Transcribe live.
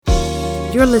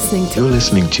You're listening to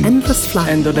Endless Flight.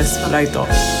 Endless Flight.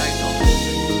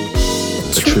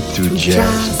 A trip through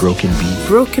jazz, broken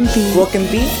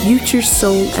beat, future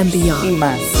soul and beyond.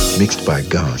 Mixed by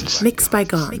Gons.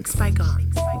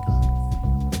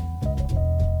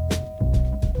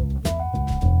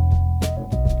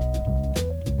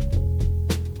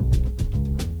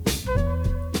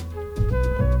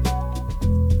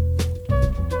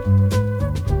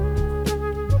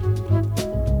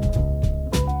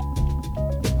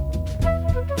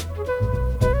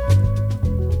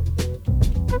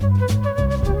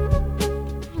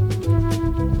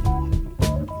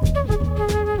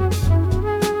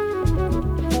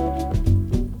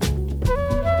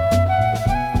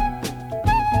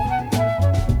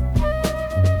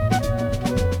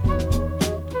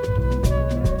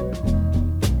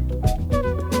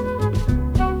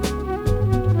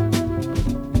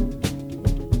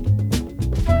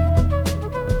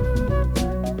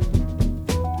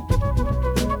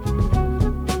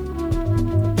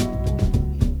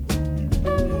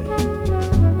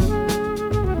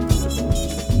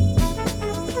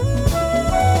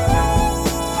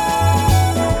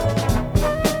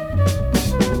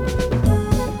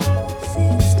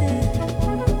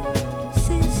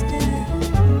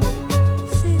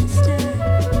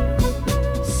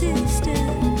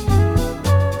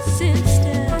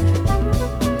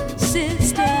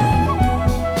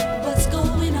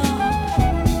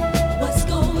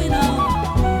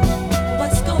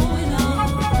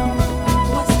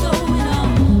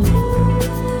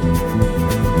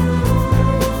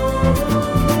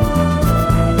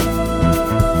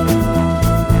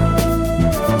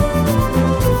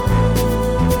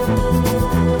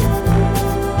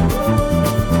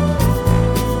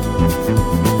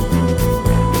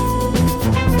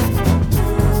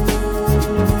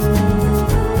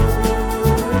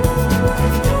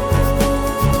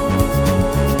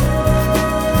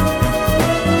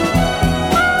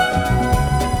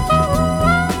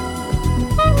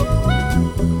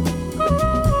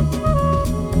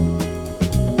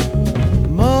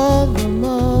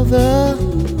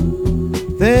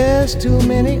 There's too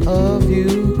many of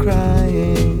you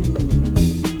crying.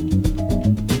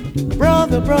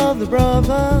 Brother, brother,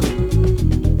 brother,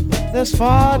 there's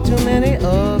far too many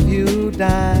of you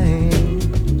dying.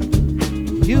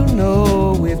 You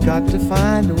know we've got to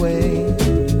find a way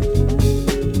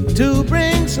to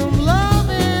bring some love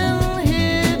in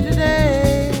here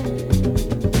today.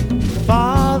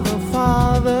 Father,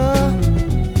 Father,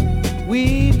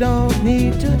 we don't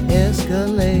need to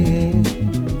escalate.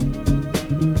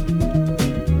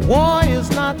 War is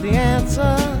not the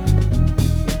answer,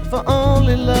 for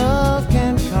only love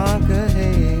can conquer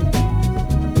hate.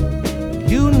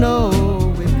 You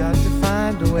know we've got to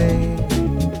find a way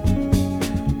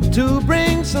to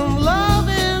bring some love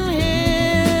in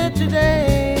here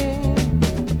today.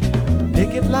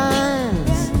 Picket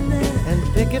lines and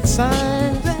picket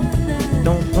signs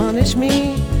don't punish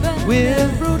me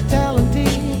with brutality.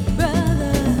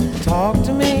 Talk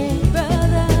to me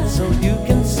so you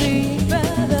can see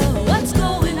what's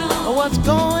going on. What's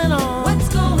going on? What's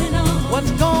going on?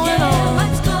 What's going on?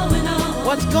 What's going on?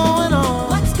 What's going on?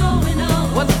 What's going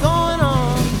on? What's going on?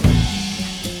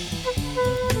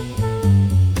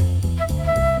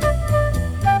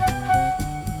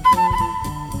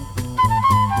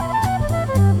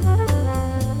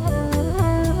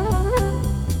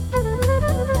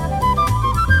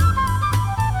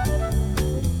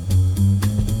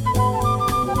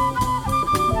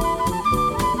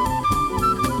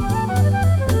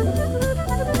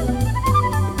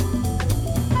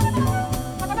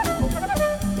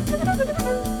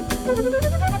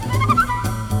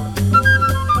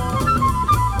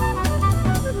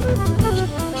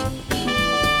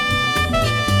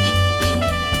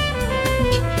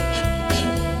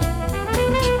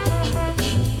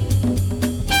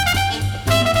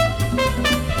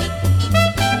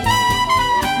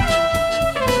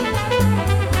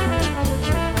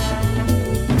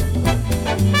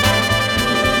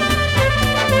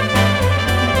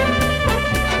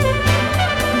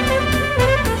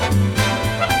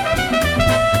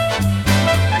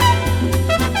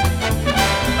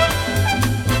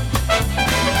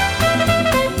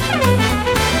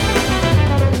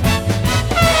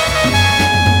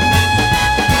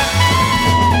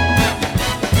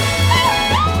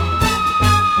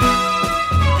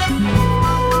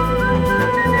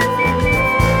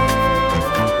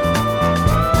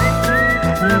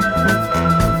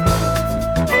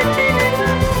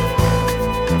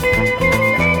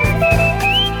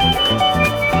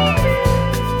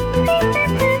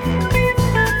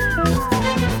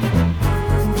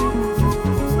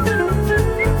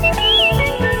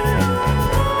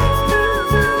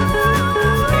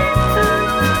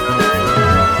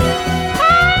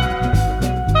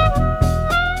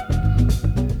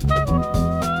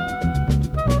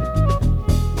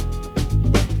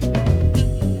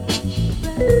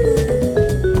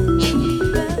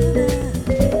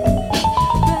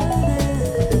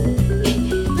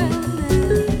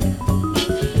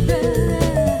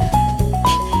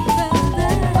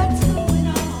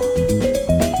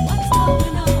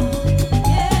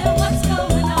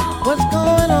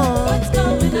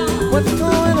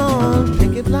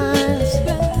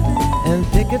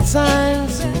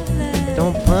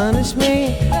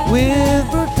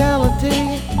 with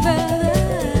brutality.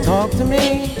 Talk to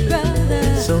me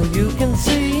so you can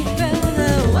see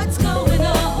what's going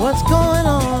on. What's going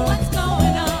on? What's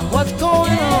going on? What's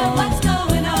going on? What's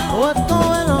going on? What's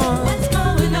going on? What's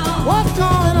going on? What's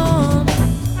going on?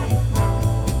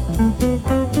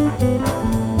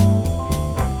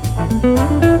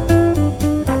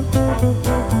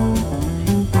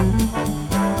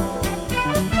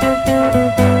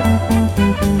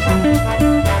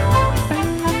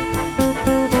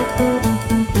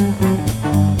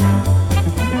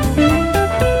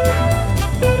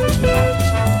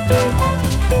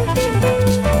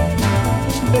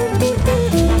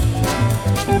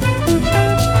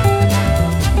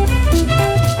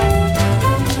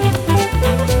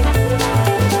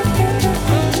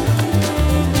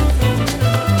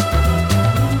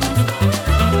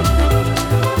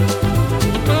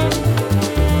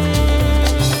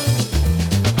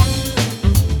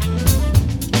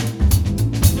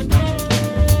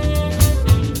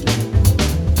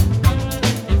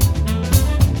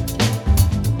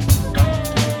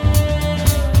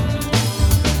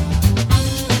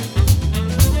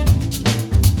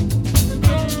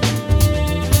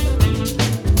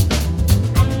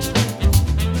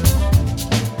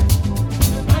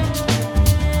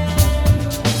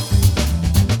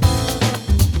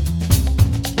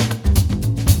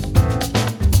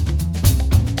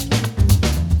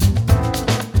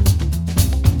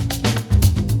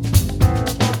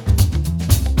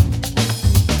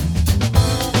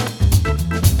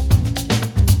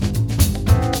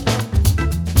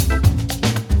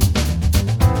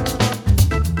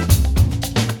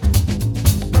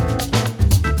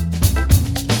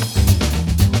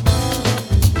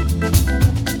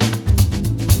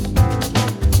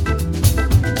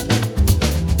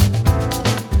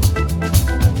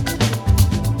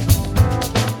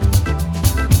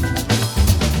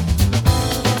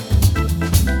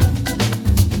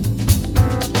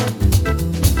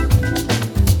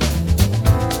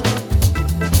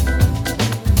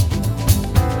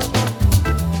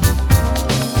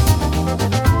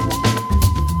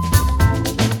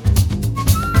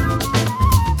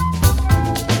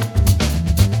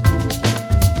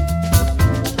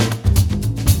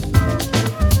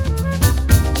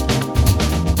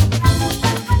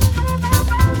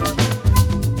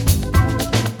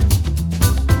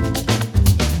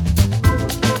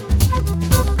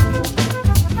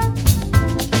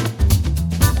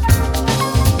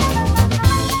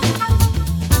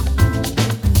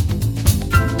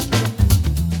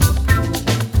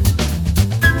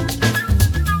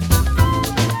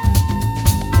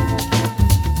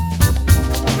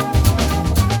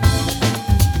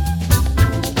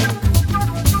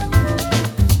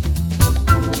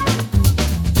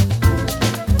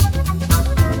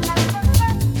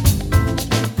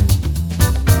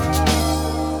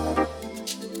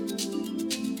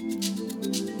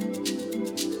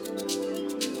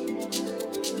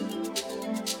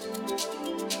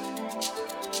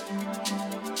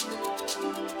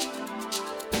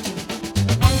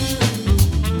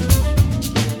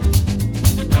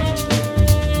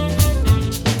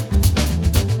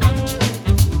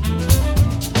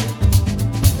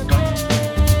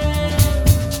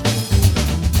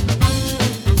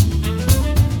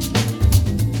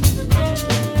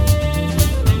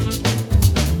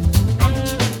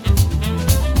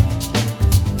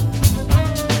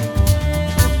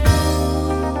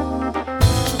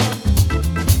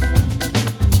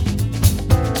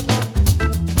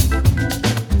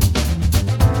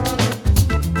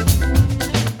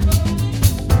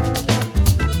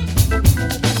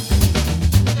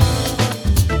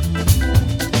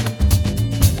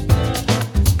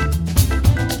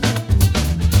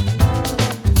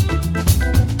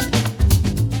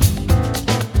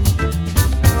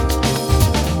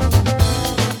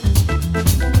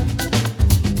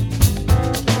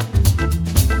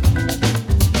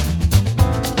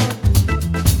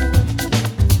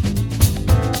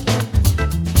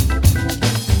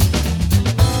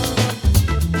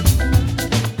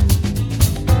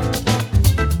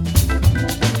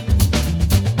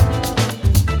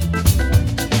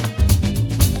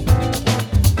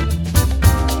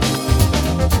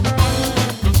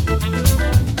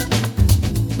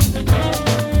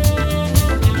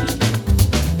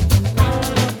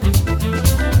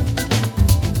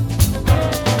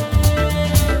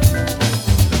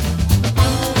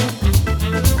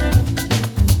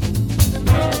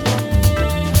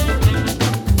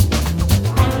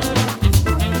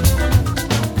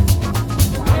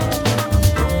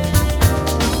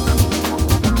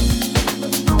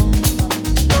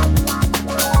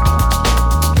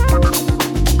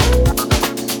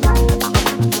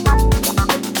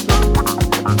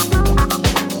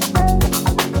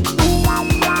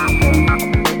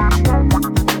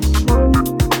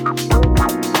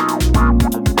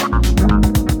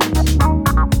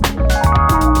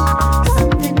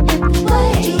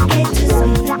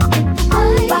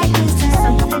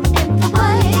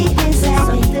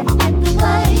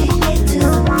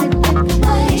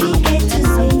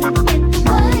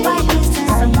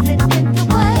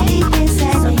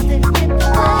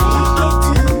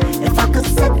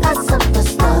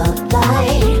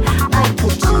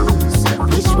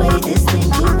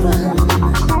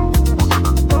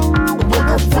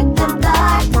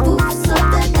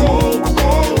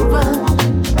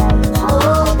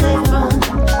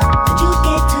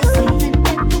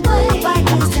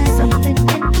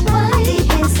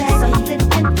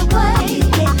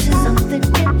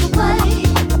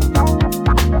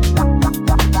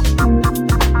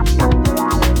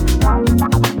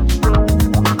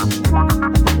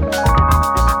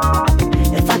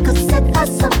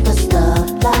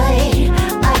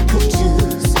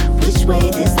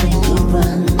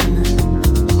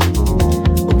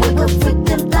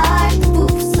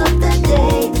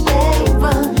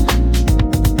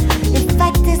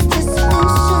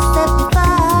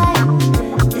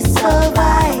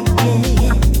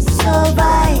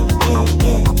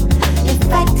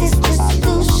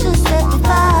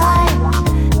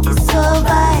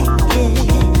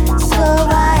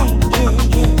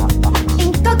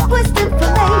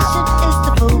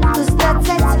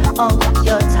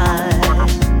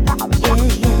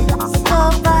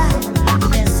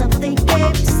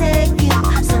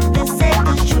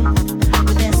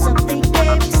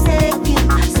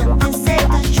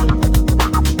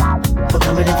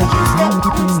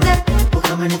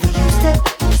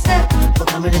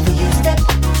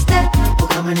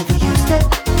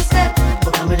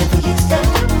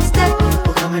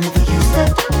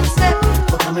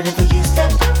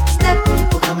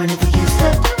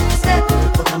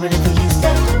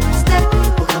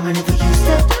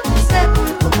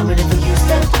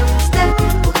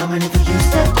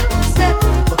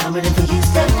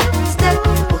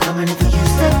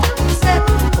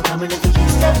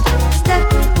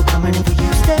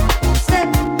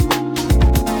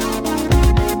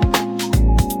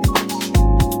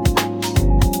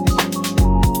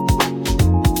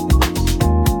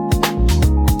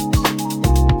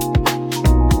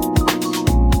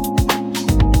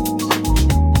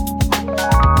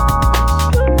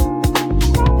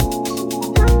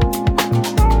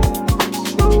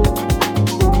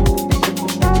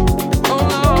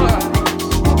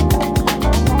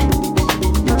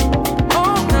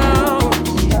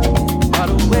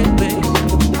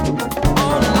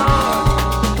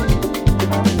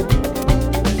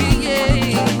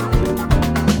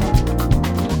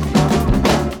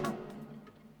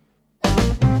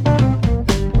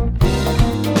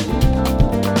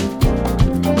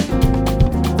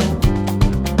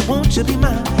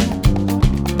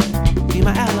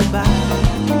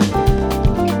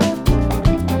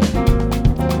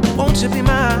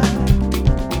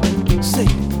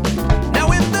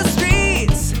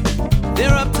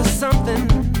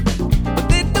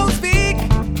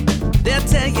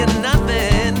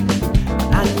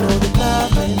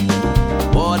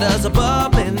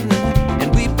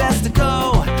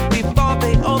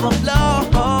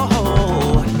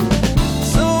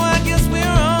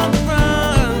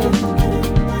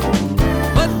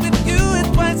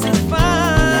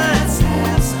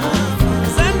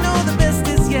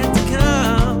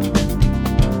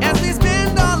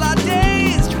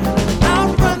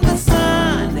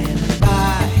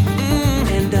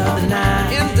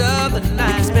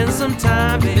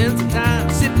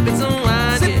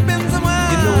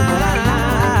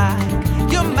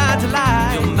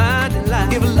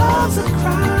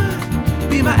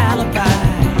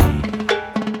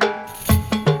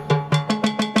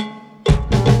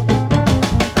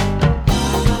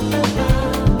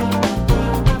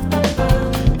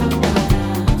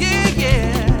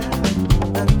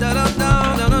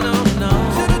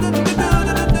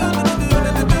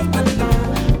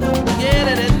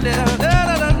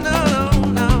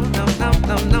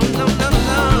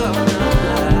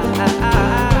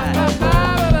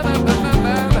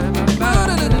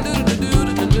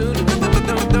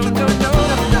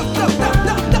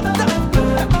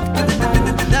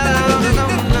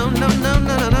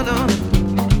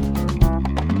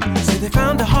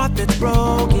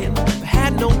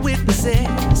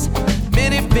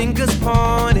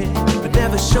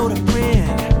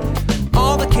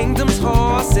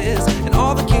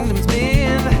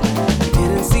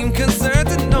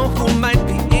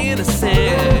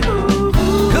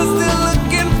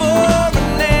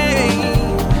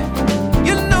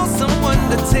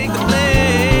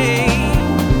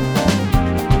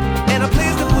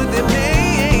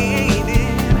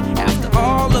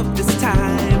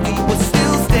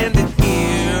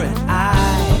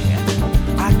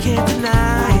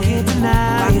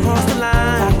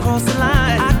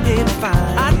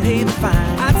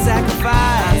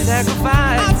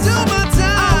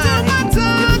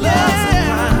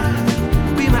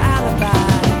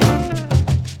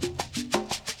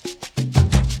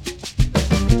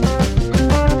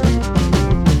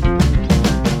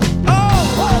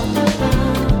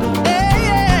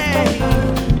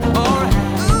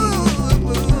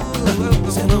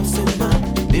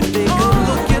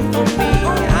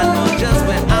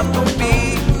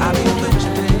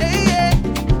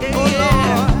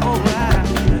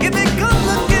 If they come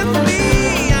looking for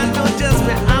me, I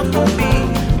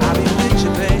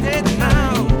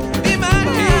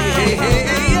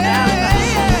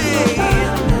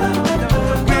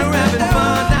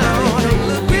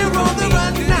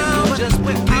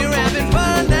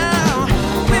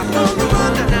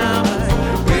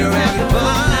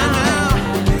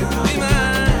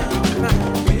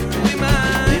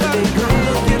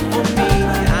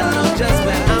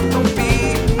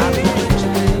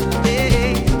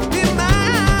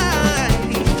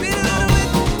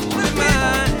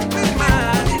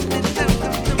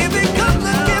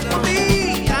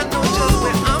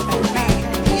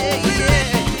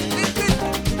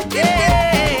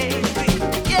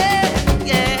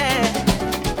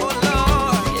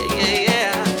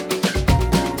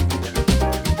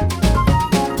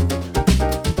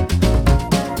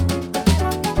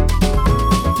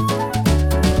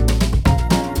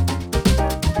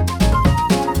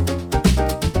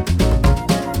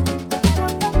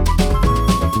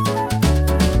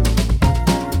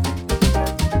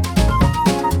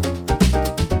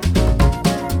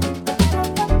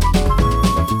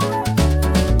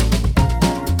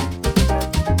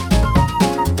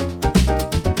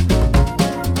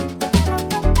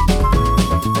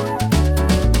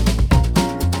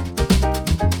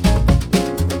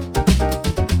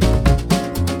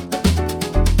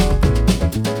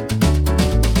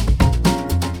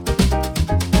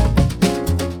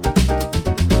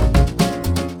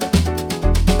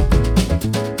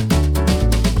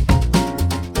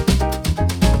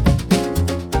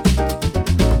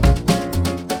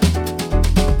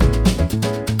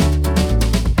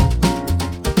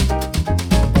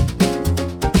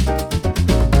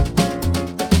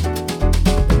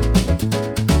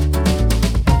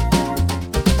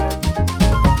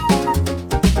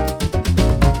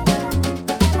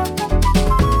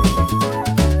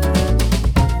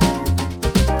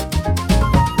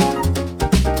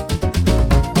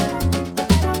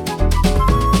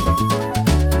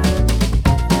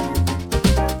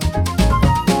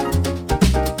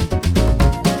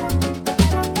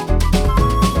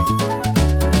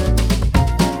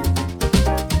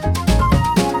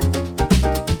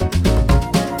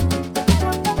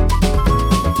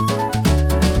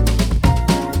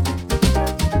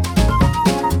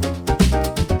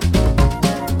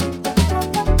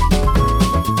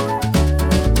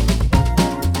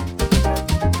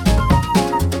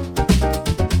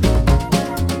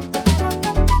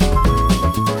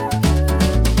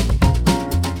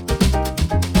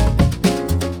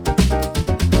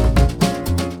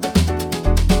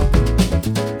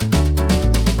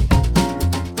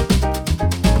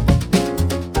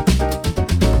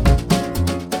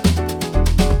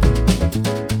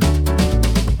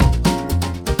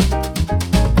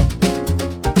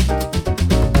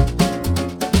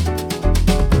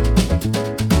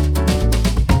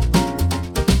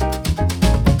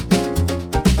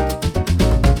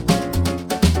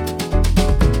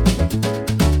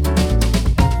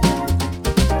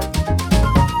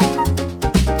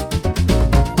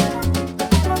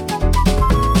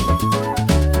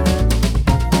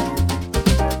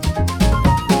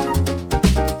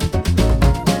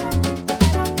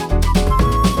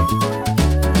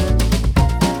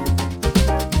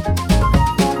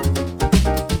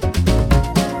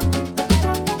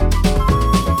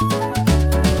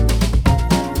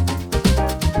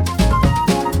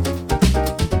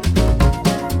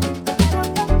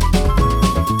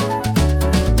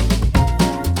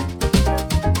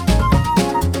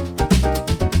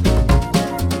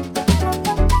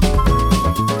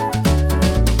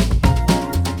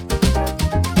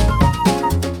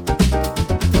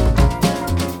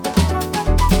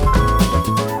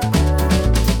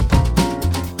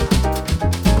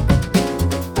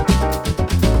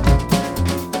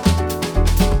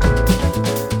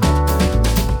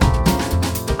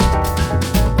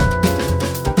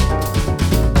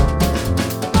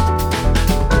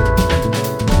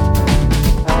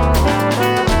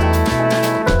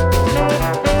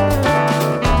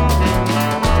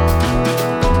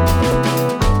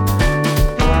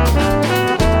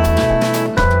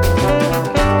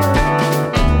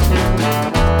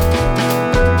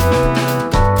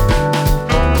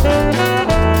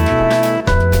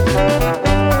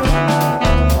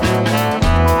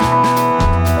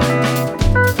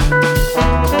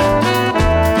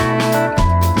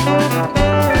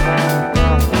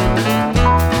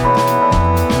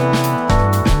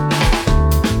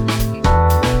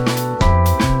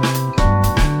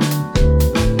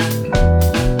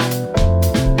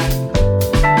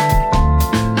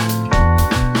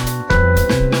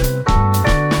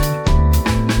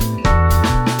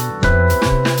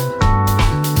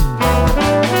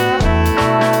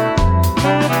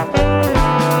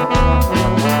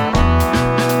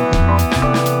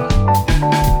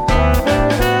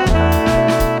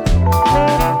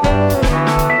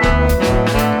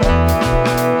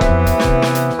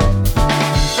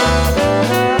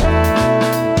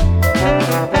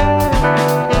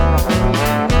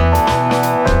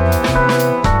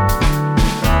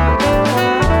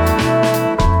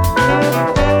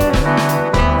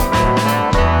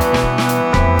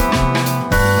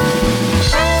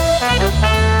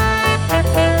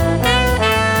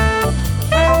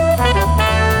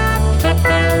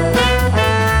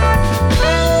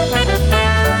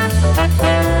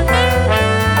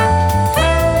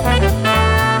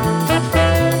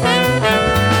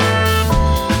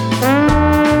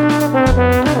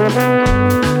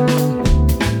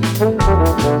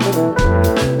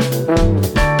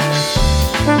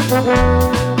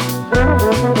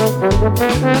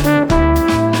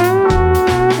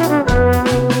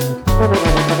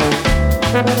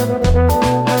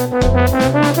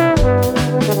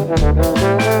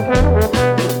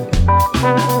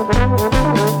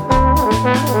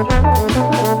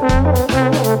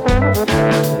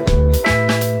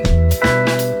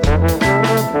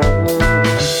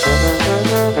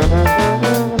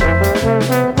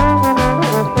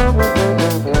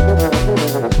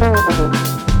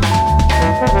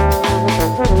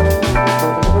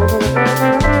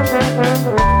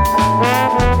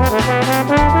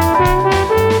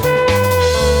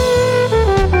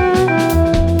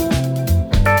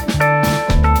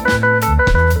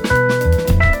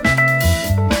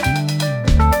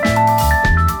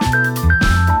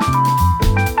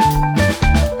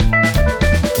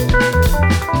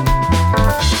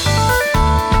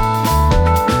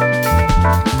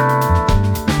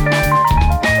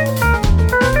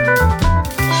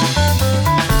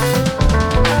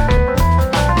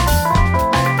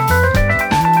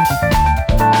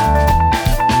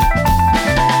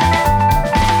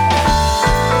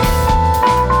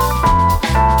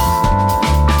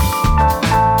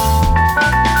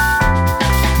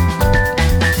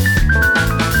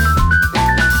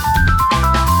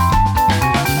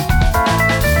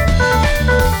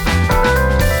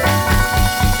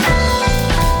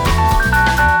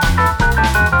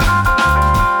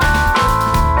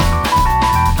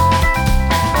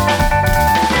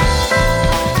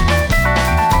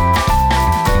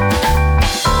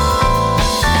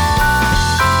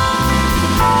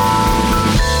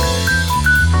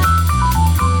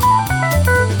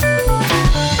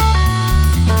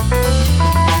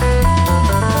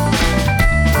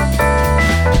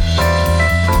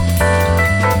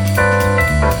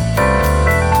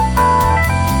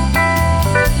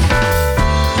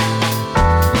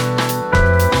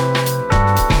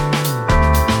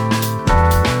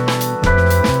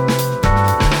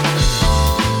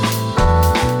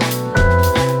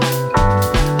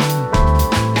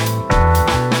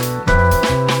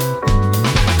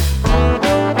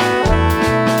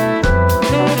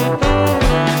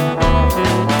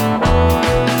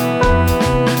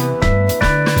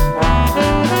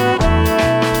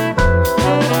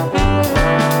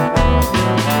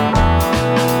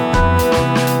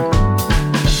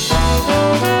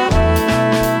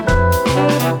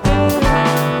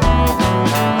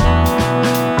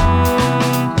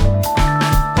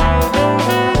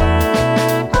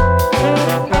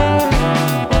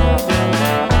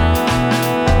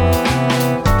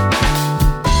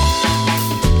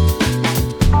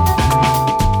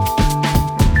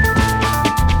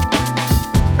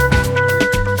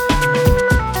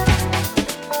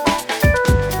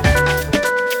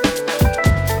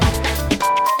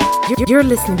You're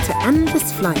listening to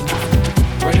Endless Flight.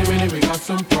 Wait a minute, we got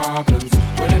some problems.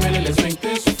 Wait a minute, let's think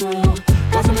this through.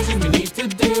 Got some issues we need to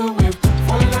deal with.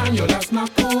 Falling down, yo, that's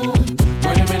not cool.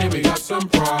 Wait a minute, we got some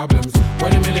problems.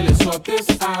 Wait a minute, let's sort this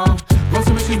out. Got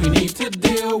some issues we need to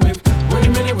deal with. Wait a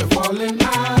minute, we're falling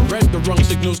out. Read the wrong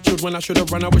signals, chilled when I should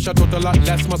have run. I wish I thought a lot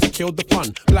less, must have killed the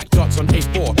fun. Black dots on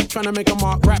A4, trying to make a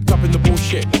mark wrapped up in the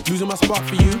bullshit. Losing my spot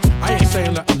for you, I ain't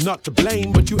saying that I'm not to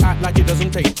blame, but you act like it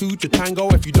doesn't take two to tango.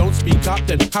 If you don't speak up,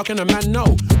 then how can a man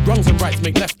know? Wrongs and rights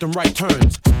make left and right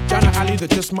turns. Down an alley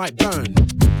that just might burn.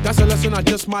 That's a lesson I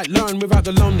just might learn without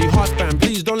the lonely heart span.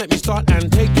 Please don't let me start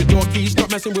and take your door keys.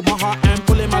 Stop messing with my heart and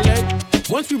pulling my leg.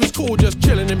 Once we was cool, just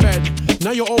chilling in bed.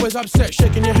 Now you're always upset,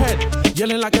 shaking your head,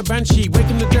 yelling like a banshee,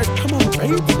 waking the dead. Come on,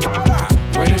 babe.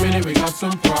 Wait a minute, we got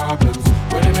some problems.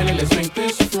 Wait a minute, let's think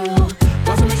this through.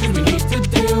 Got some issues we need to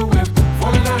deal with.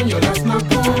 Falling down, yo, that's not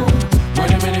cool.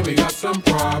 Wait a minute, we got some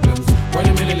problems. Wait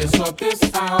a minute, let's sort this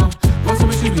out. Got some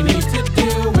issues we need to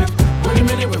deal with. Wait a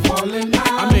minute, we're falling out.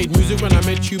 I made music when I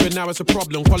met you, but now it's a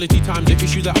problem. Quality time's the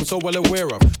issue that I'm so well aware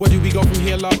of. Where do we go from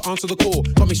here, love? Answer the call.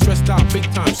 Got me stressed out, big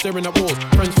time, staring at walls.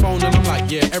 Friends phone and I'm like,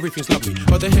 yeah, everything's lovely.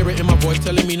 But they hear it in my voice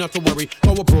telling me not to worry.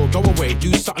 Go abroad, go away,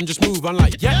 do something, just move. I'm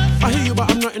like, yeah, I hear you, but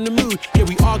I'm not in the mood. Yeah,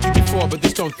 we argued before, but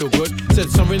this don't feel good. Said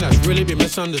something that's really been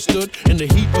misunderstood. In the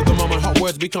heat of the moment, hot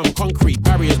words become concrete.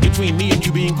 Barriers between me and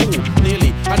you being cool. Nearly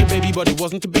had a baby, but it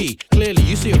wasn't to be. Clearly,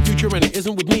 you see a future and it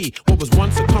isn't with me. What was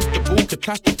once a comfortable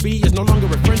catastrophe is no longer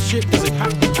a friendship. Does it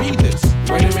have to be this?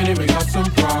 Wait a minute, we got some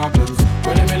problems.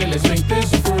 Wait a minute, let's think this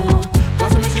through.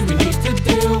 Got some issues we need to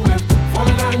deal with.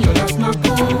 Falling down, yo, that's not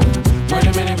cool. Wait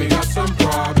a minute, we got some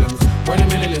problems. Wait a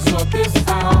minute, let's sort this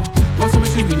out. Got some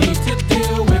issues we need to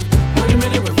deal with. Wait a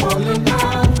minute, we're falling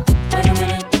out. Wait a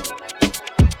minute.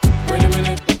 Wait a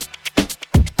minute.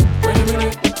 Wait a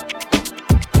minute.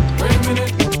 Wait a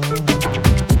minute.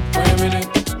 Wait a minute.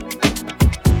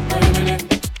 Wait a minute.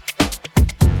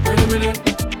 Wait a minute.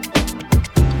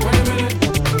 Wait a minute.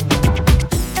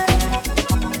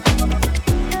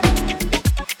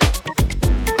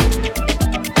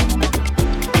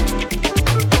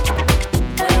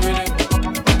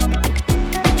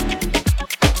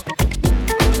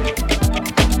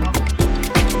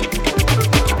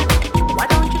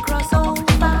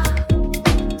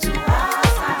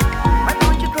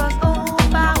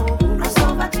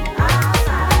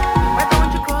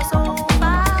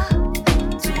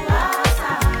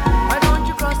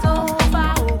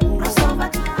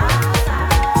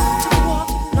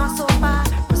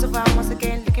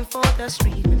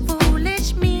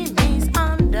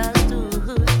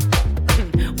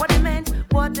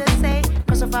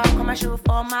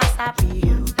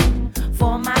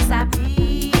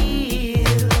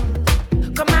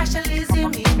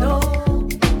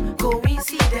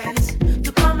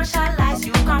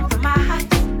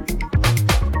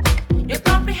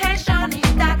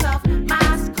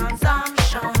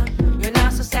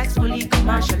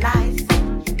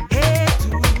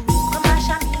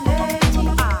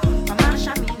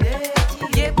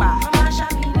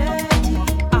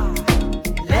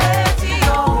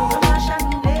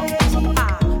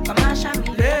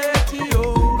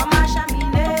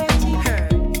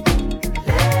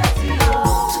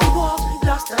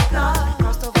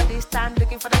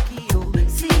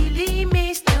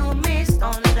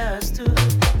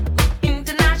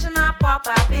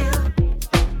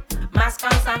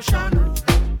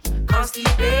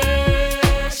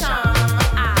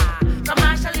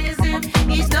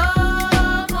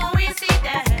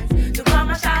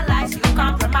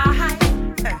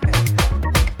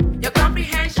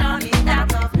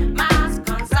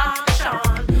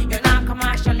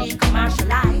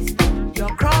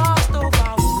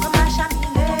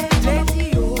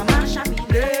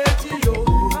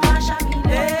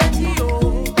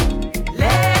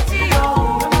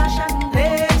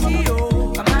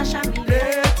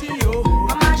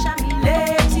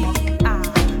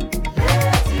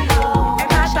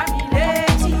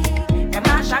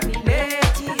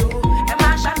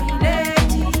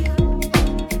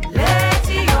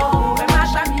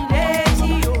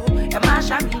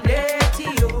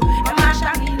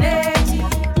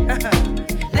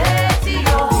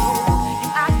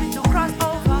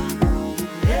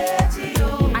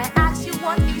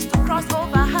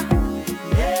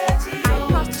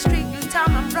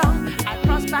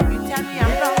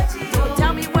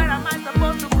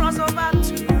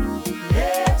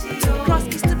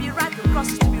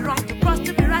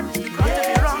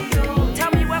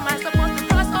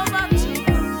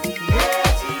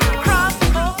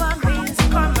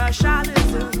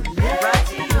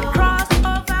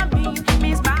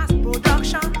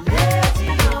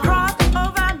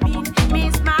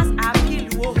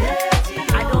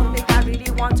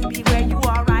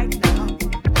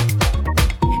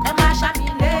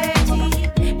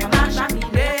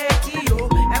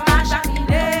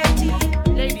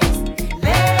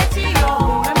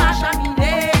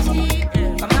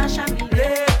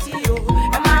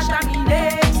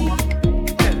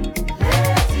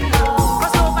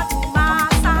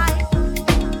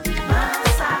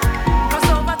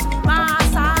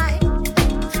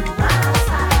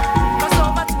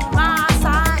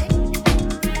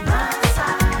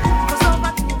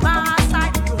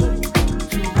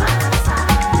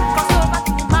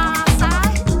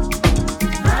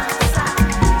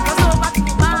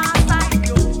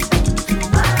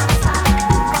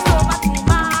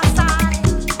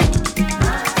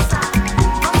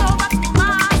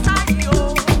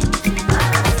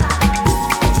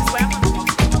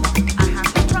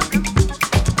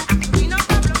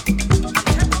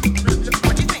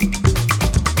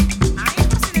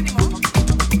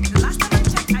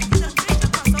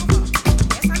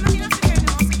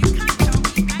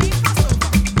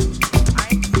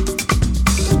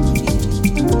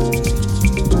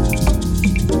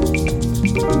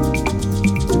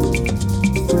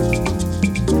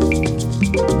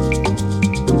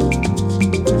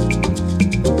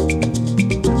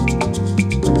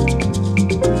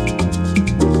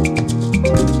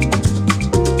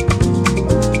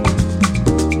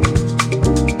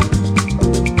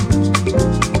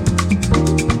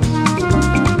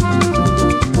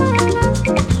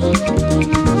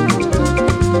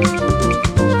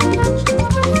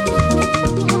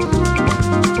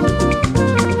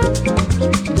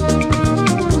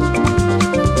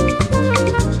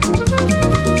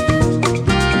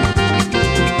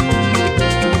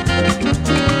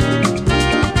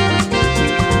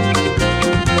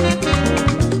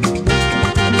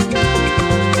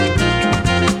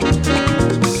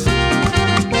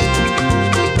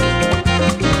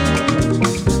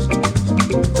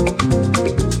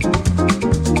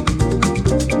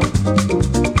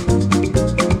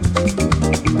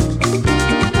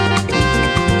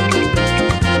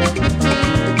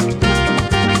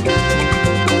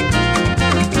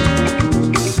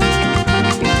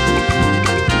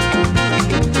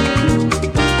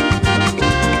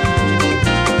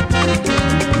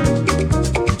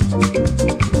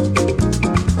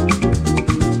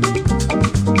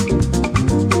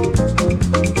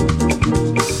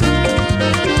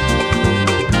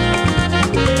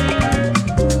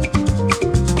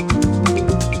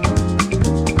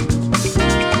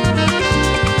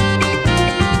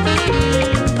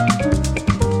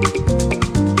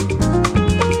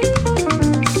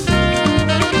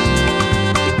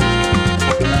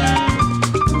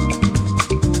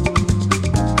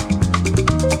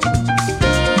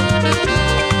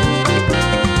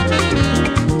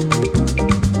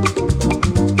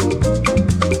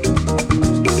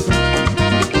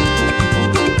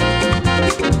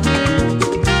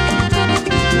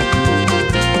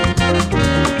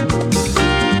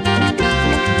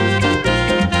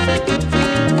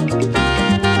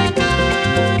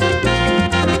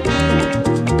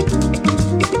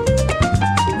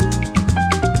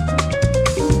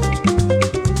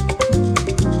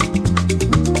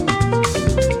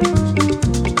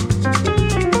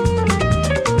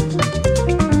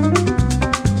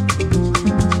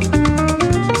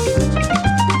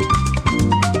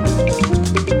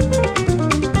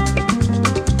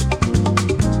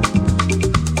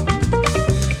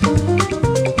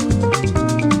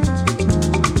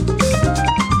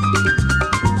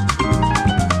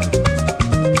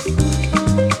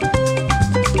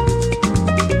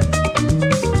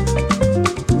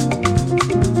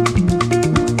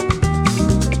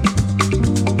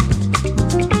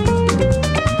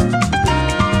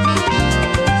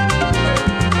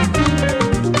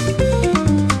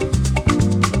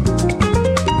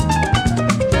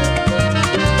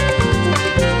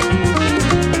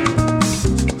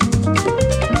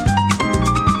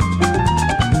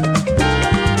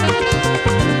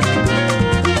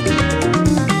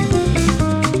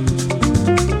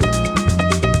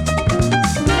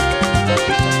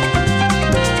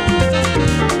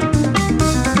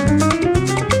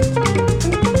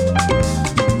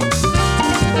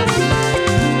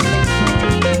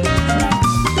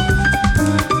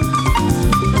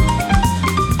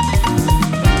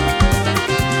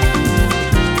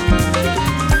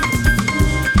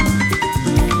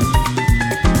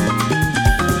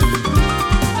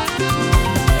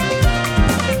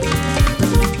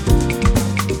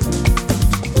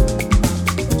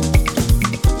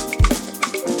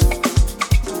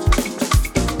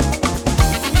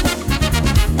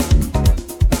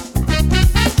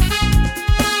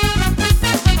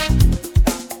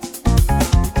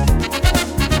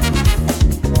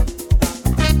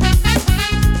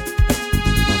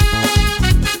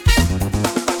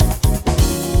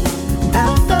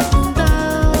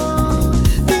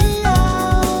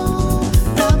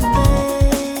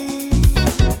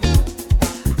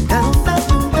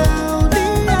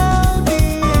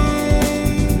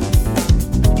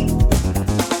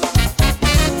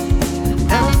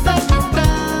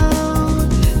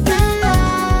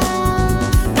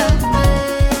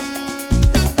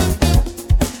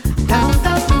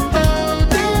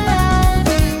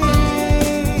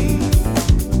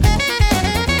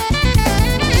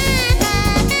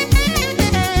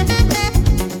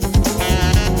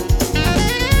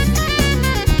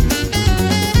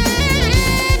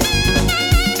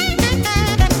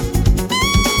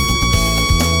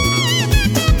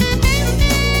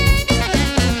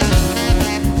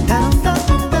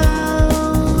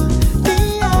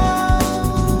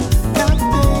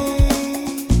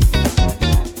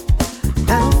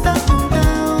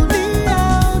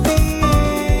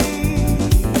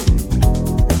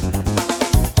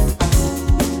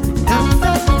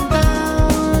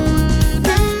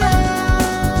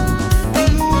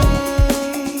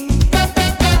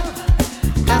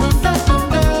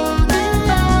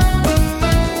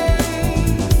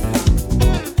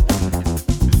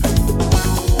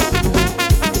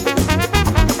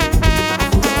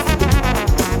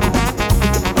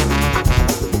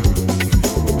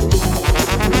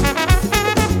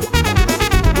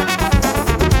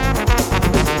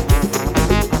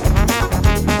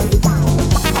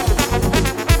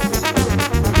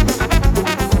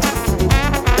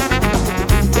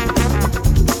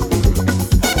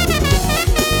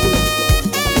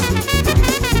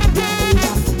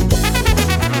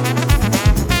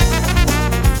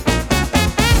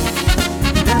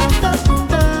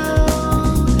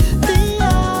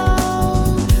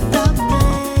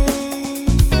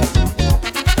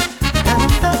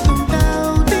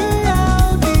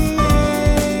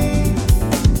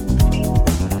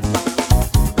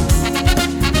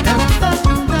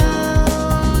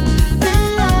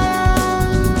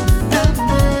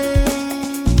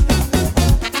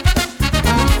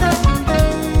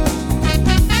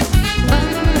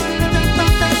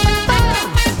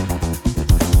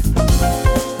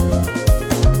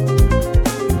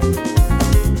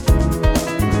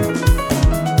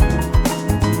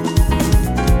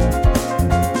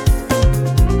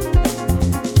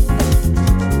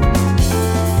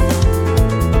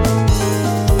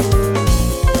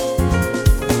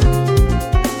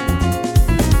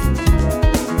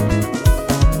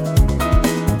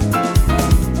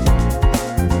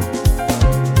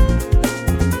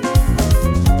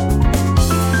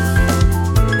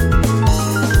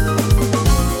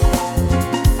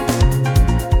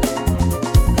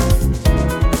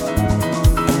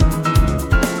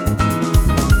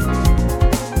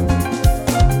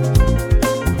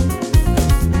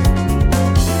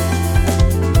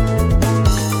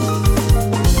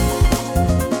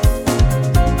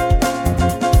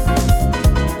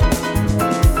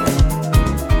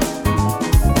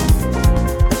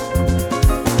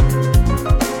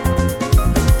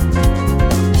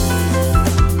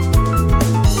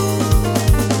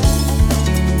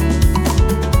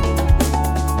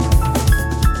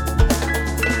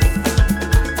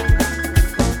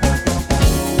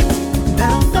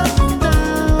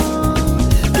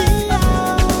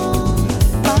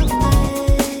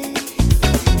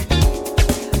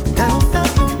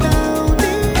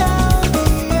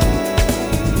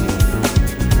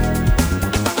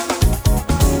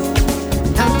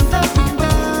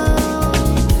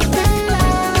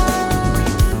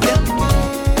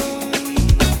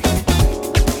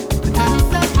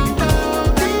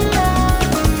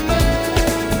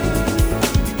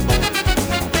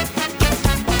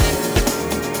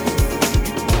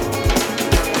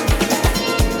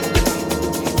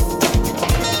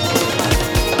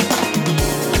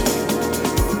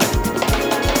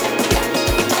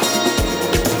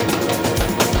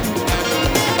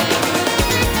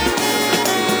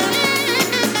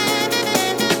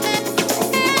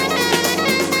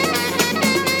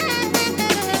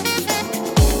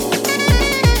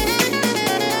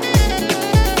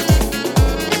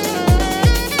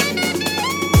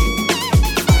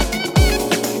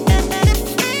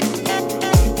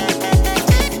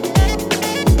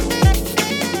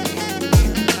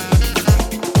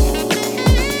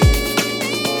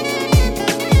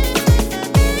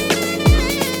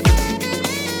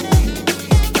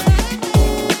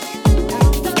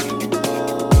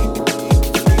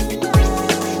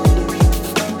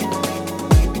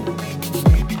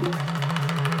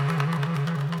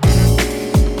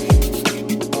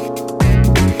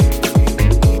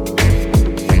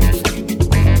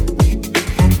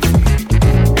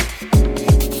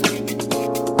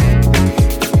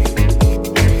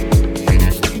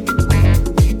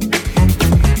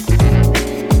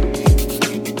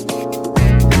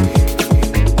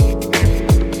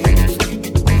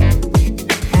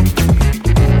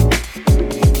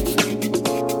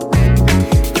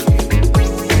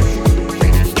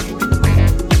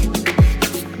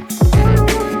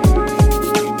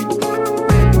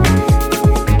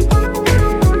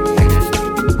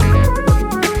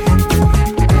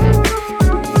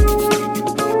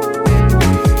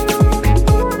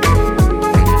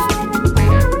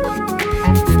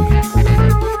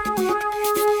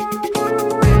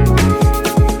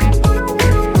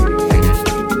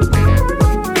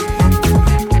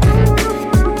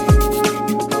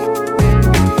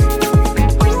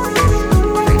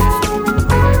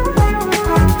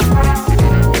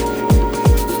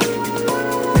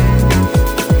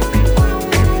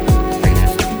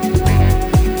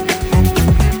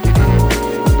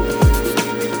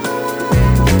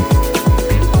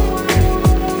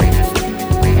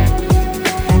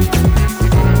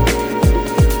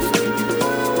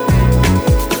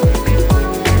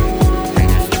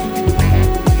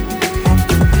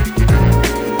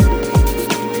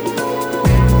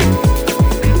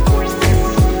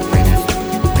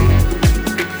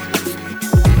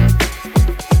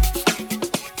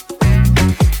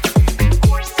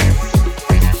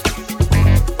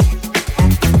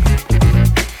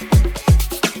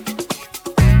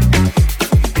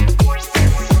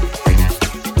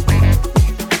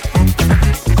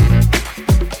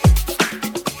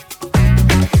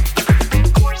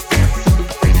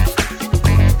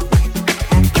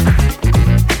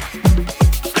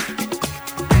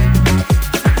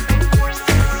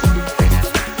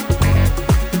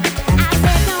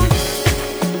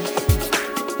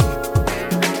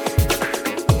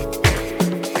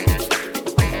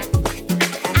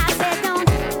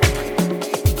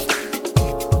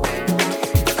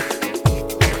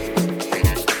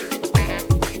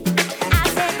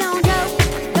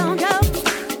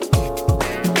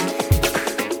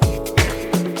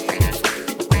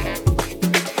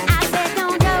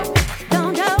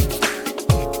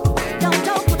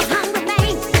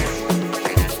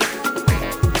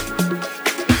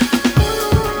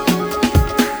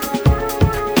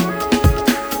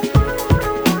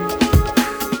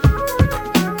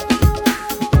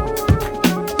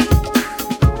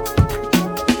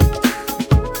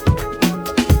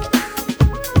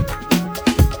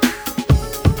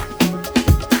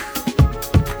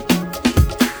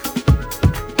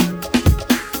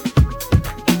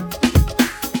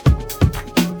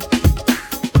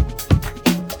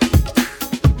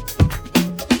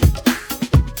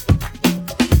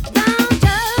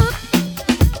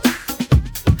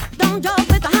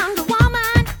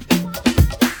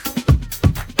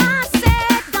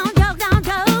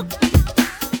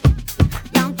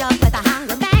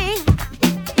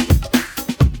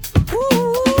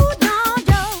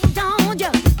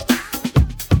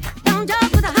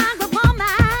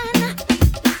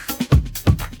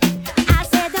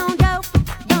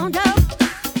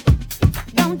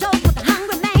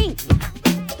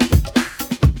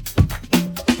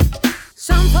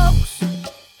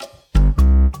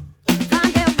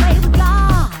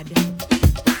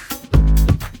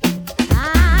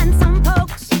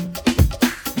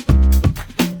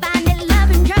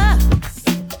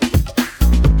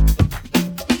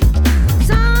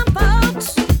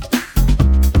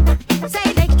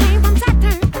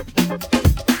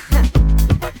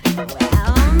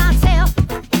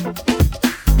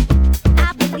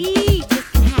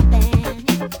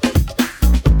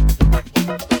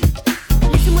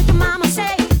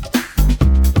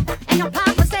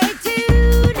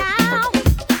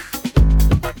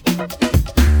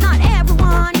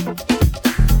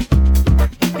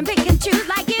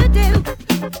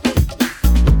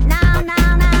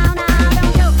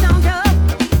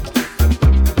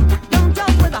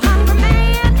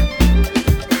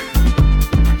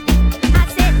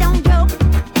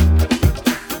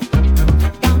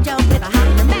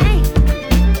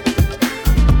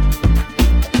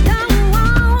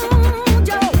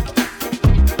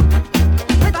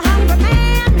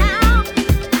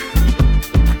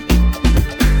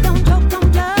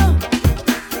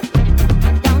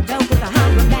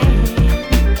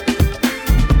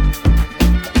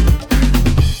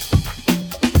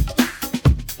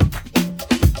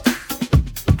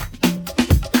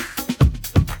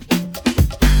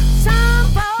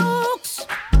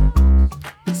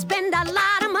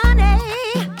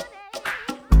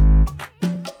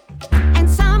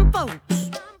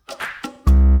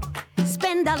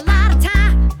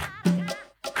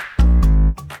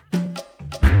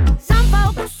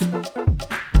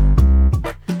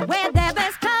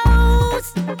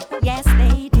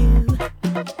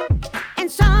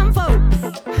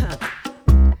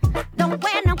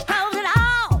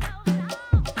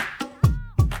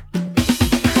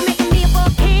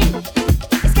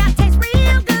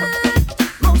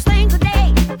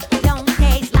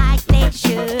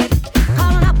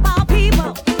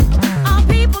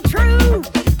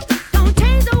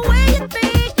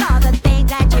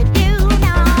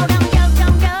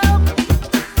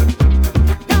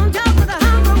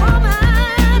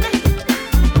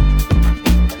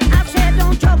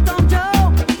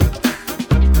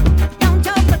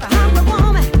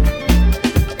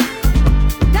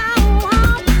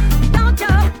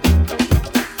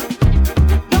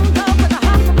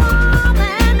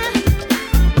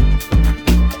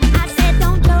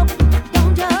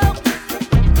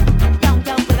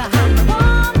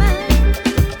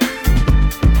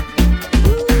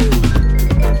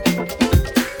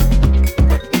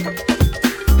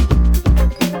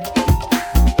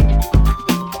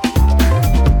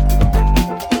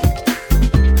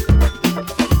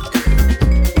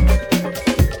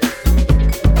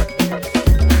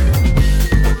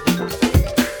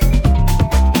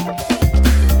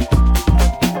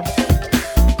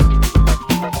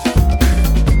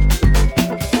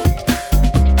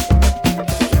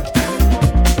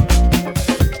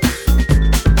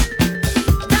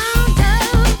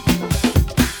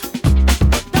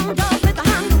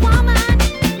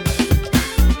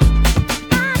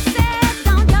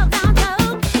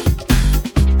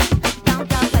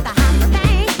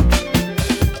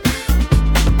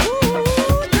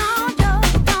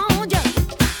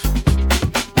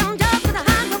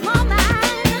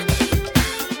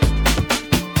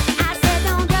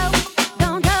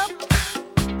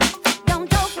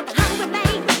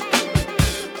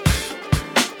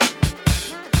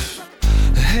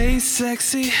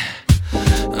 see,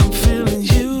 I'm feeling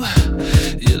you.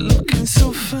 You're looking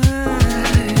so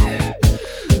fine.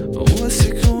 What's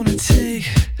it gonna take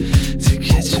to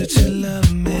get you to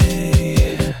love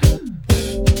me?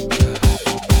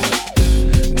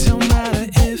 Don't matter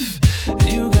if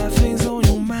you got things on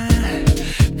your mind,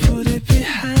 put it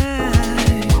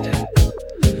behind.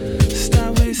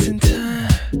 Stop wasting time.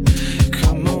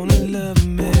 Come on and love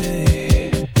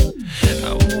me.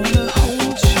 I wanna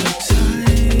hold you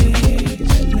tightly.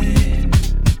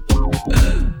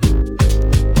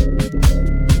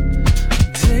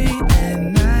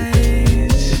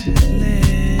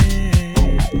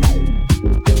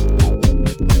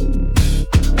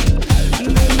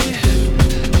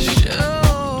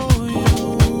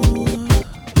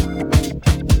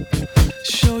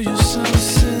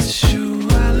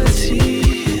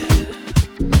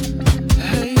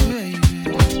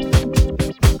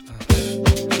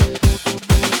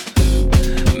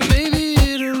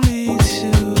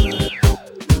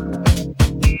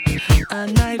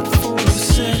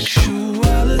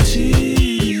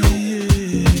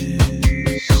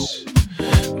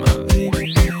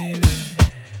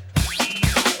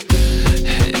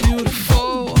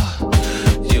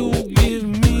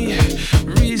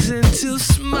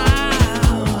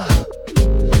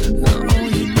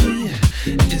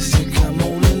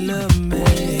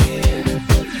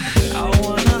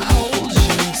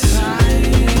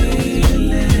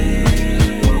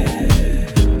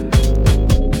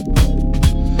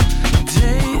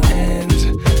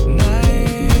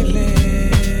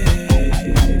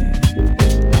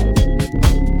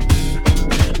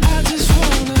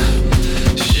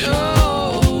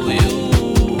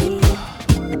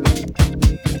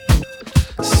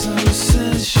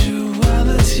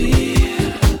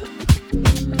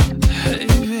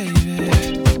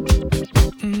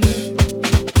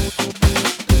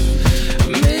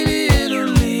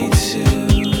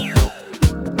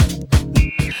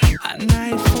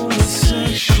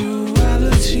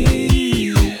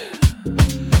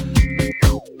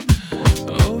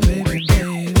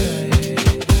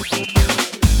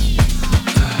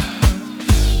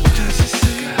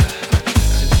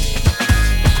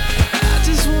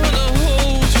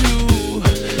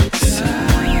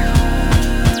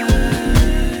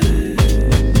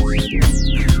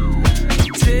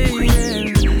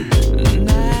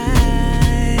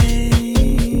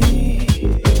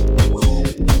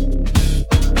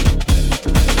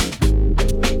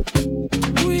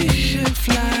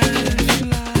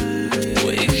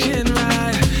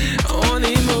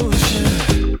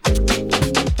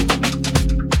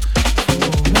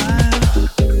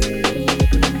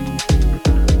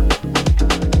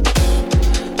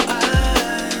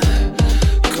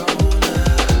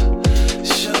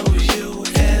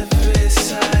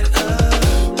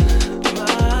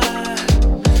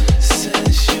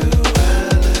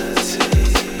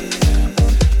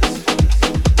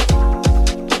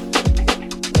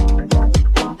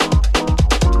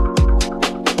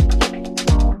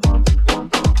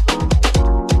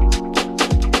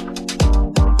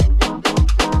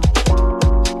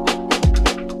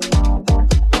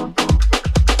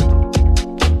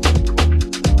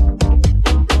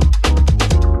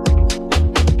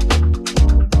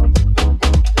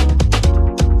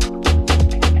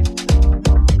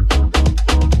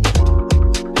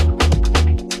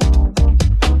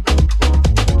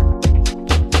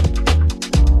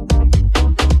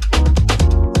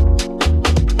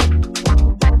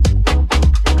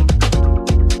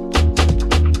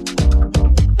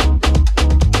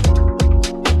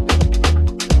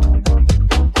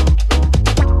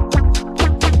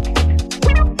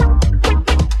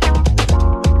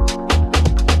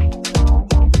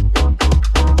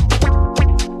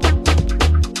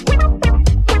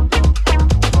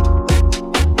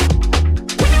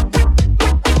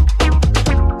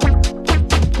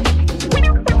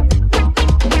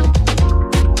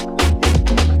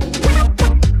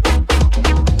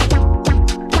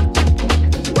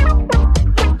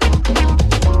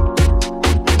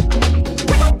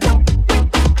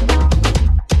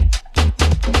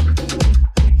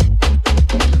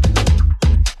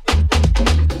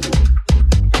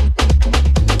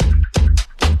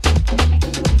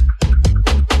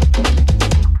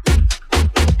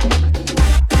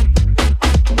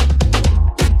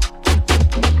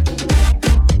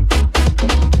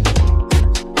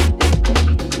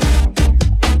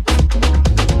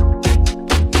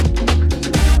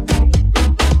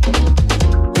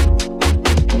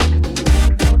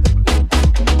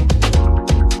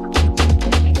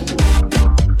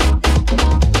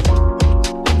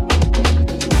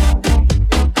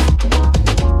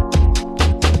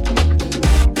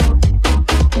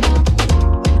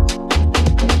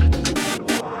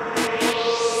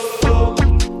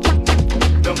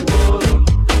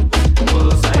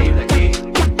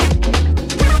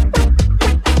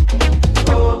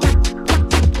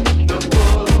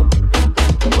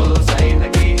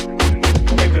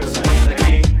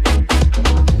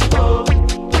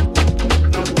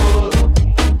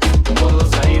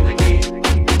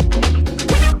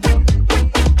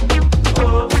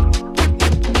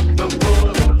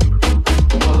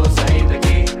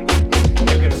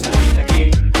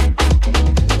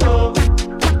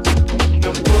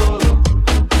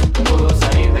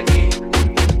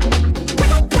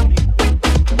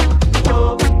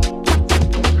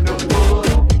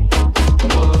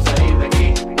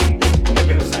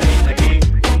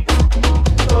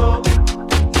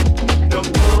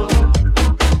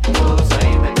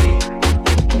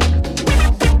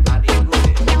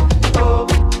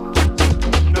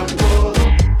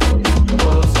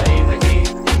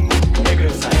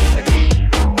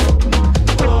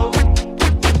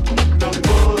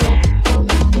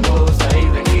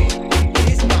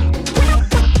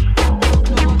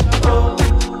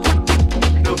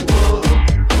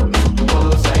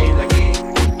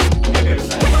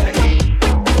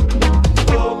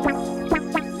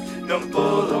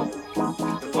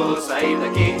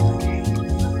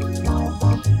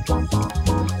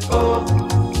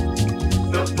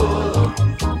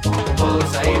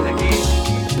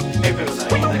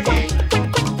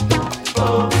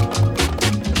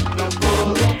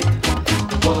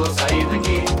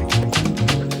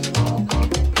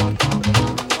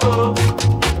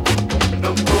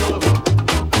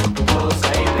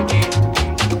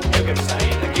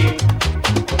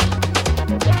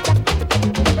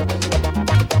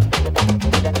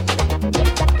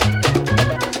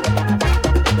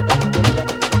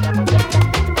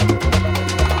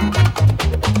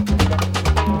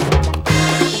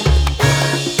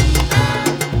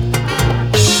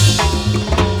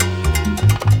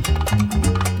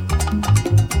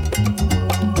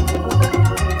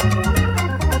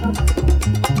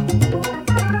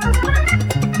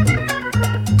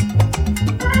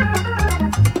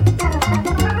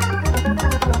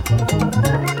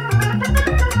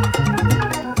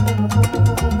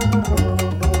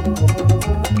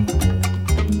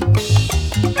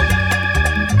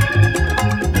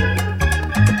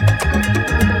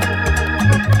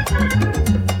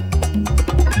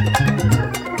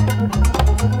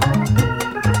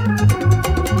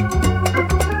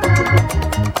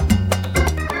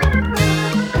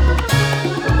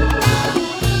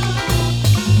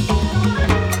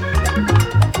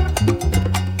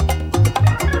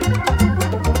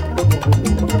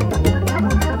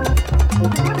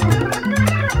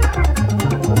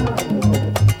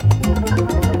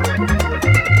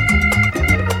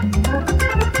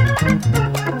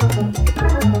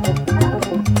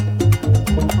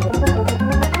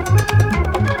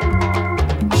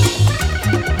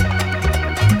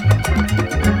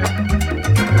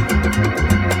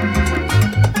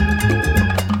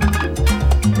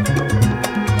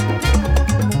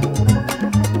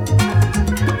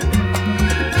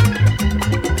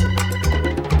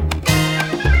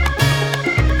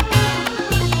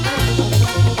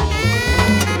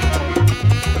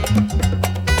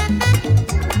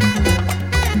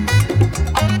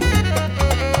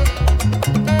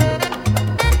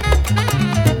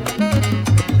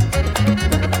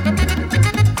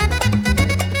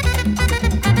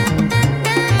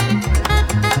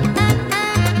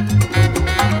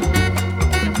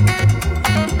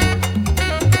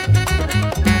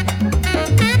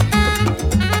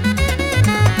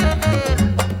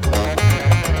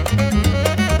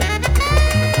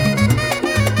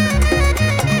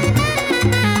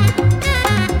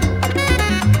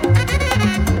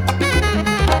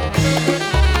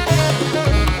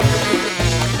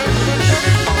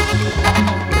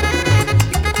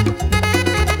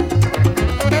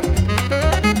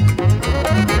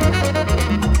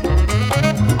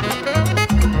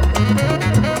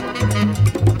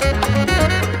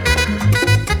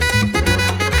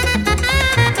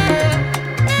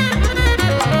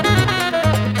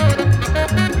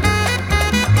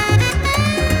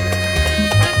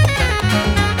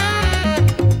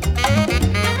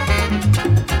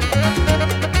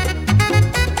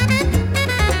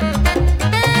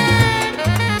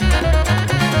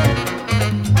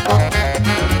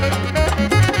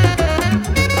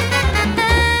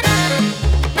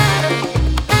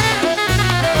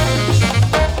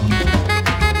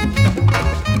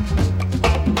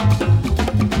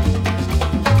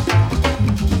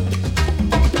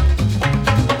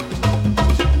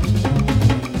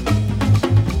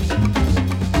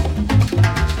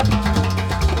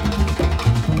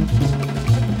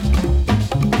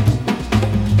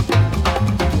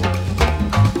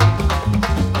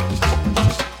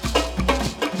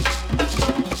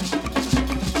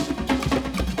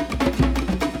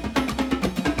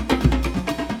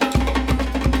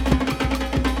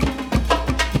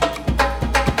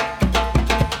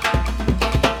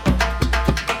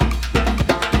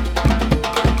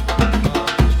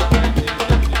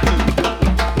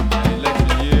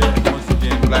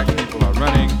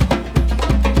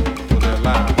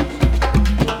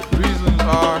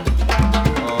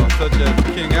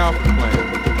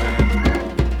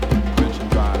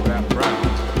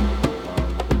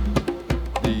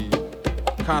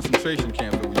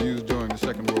 concentration camps that were used during the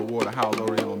Second World War to house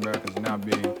Oriental Americans are now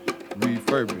being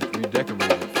refurbished,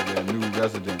 redecorated for their new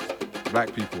residents,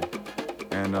 black people.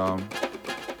 And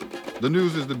the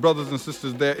news is that, brothers and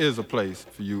sisters, there is a place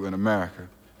for you in America.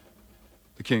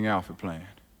 The King Alfred Plan.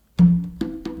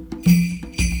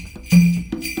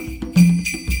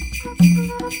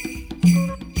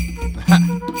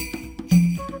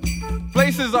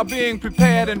 Places are being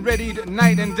prepared and readied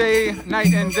night and day,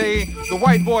 night and day. The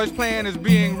white boy's plan is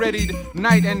being readied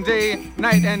night and day,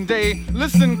 night and day.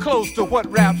 Listen close to what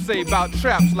raps say about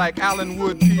traps like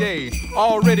Allenwood, PA.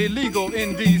 Already legal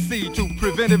in D.C. to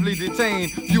preventively detain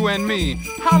you and me.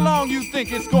 How long you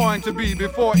think it's going to be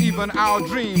before even our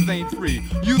dreams ain't free?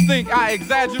 You think I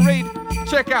exaggerate?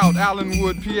 Check out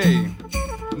Allenwood, PA.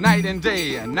 Night and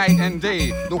day, night and day,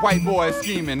 the white boy is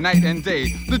scheming night and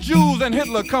day. The Jews and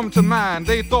Hitler come to mind.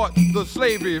 They thought the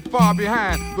slavery far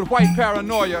behind, but white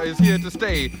paranoia is here to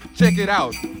stay. Check it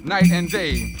out, night and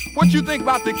day. What you think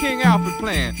about the King Alfred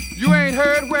Plan? You ain't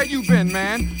heard? Where you been,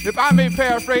 man? If I may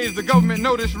paraphrase, the government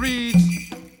notice reads: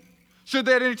 should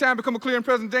there at any time become a clear and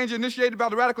present danger initiated by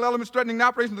the radical elements threatening the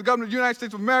operations of the government of the United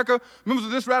States of America, members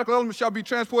of this radical element shall be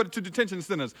transported to detention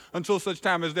centers until such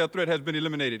time as their threat has been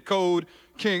eliminated. Code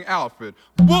King Alfred.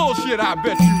 Bullshit, I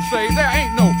bet you say. There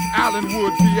ain't no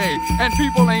Allenwood, PA. And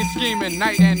people ain't scheming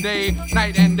night and day,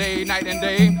 night and day, night and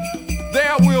day.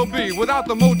 There will be, without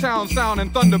the Motown sound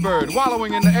and Thunderbird,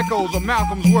 wallowing in the echoes of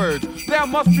Malcolm's words. There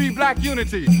must be black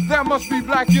unity. There must be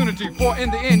black unity, for in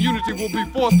the end, unity will be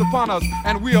forced upon us,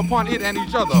 and we upon it and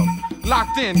each other.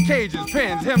 Locked in, cages,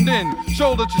 pens, hemmed in,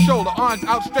 shoulder to shoulder, arms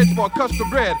outstretched for a custard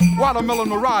bread, watermelon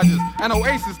mirages, an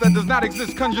oasis that does not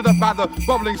exist, conjured up by the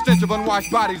bubbling stench of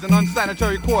unwashed bodies and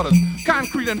unsanitary quarters.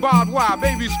 Concrete and barbed wire,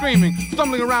 babies screaming,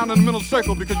 stumbling around in the middle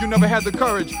circle because you never had the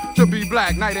courage to be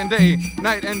black. Night and day,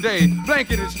 night and day.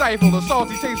 Blanketed, stifled, a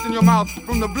salty taste in your mouth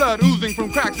from the blood oozing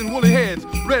from cracks in woolly heads.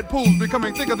 Red pools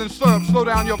becoming thicker than syrup slow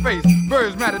down your face.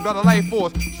 Birds matted by the life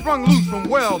force, sprung loose from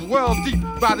wells deep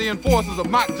by the enforcers of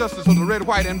mock justice of the red,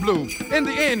 white, and blue. In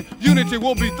the end, unity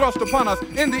will be thrust upon us.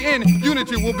 In the end,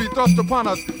 unity will be thrust upon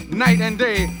us. Night and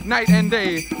day, night and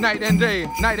day, night and day,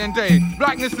 night and day.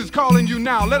 Blackness is calling you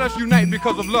now. Let us unite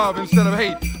because of love instead of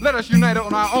hate. Let us unite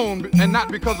on our own and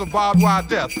not because of barbed wire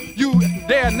death. You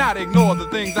dare not ignore the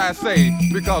things I say,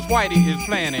 because Whitey is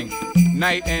planning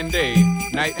night and day,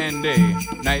 night and day,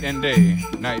 night and day,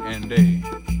 night and day.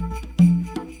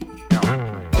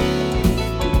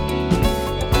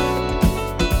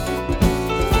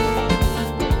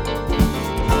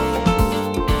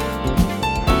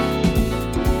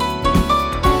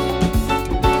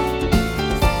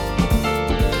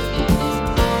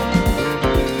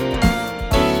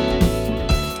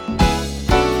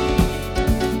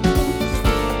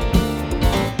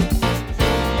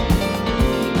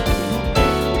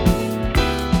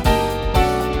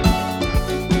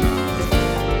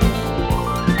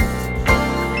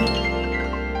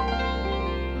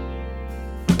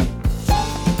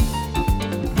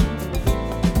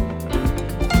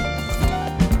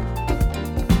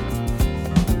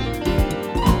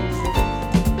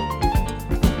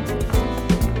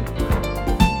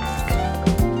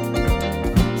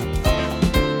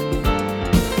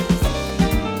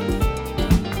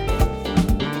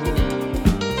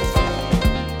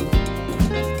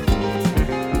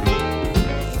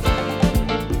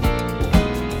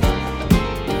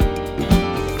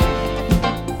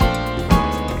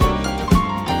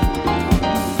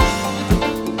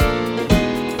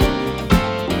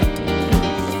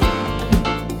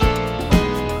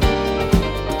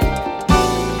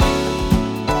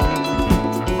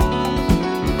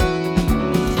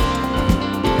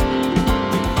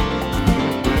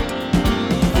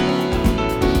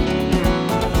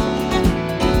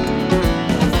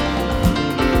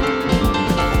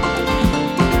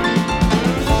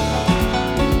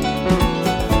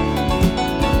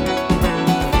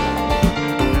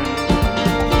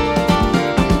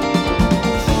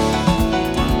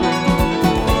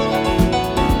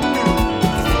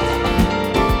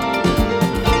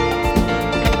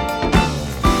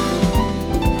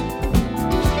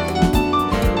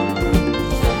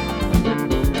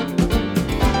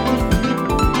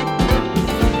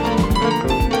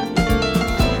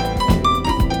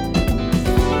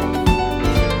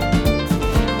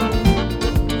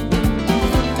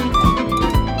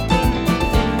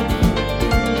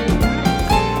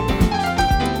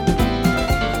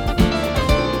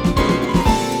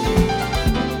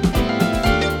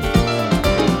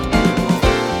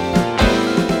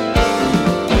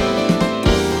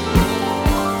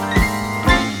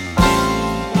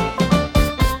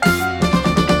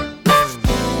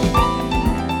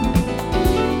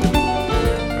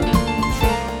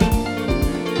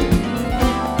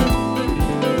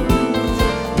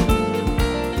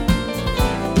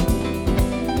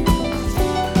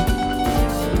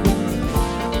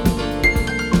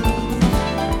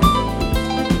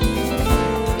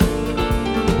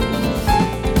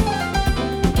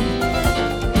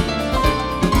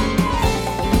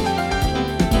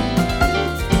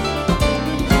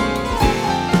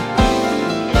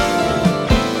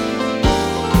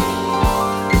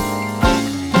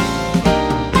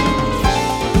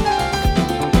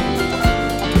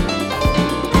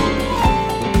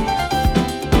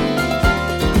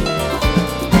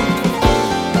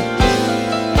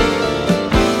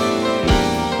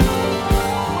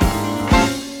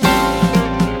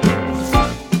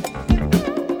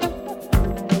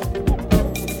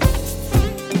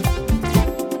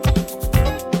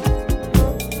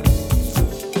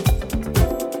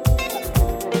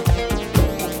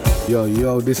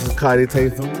 Yo, this is Kylie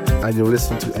Tatham, and you're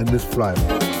listening to Endless Flight.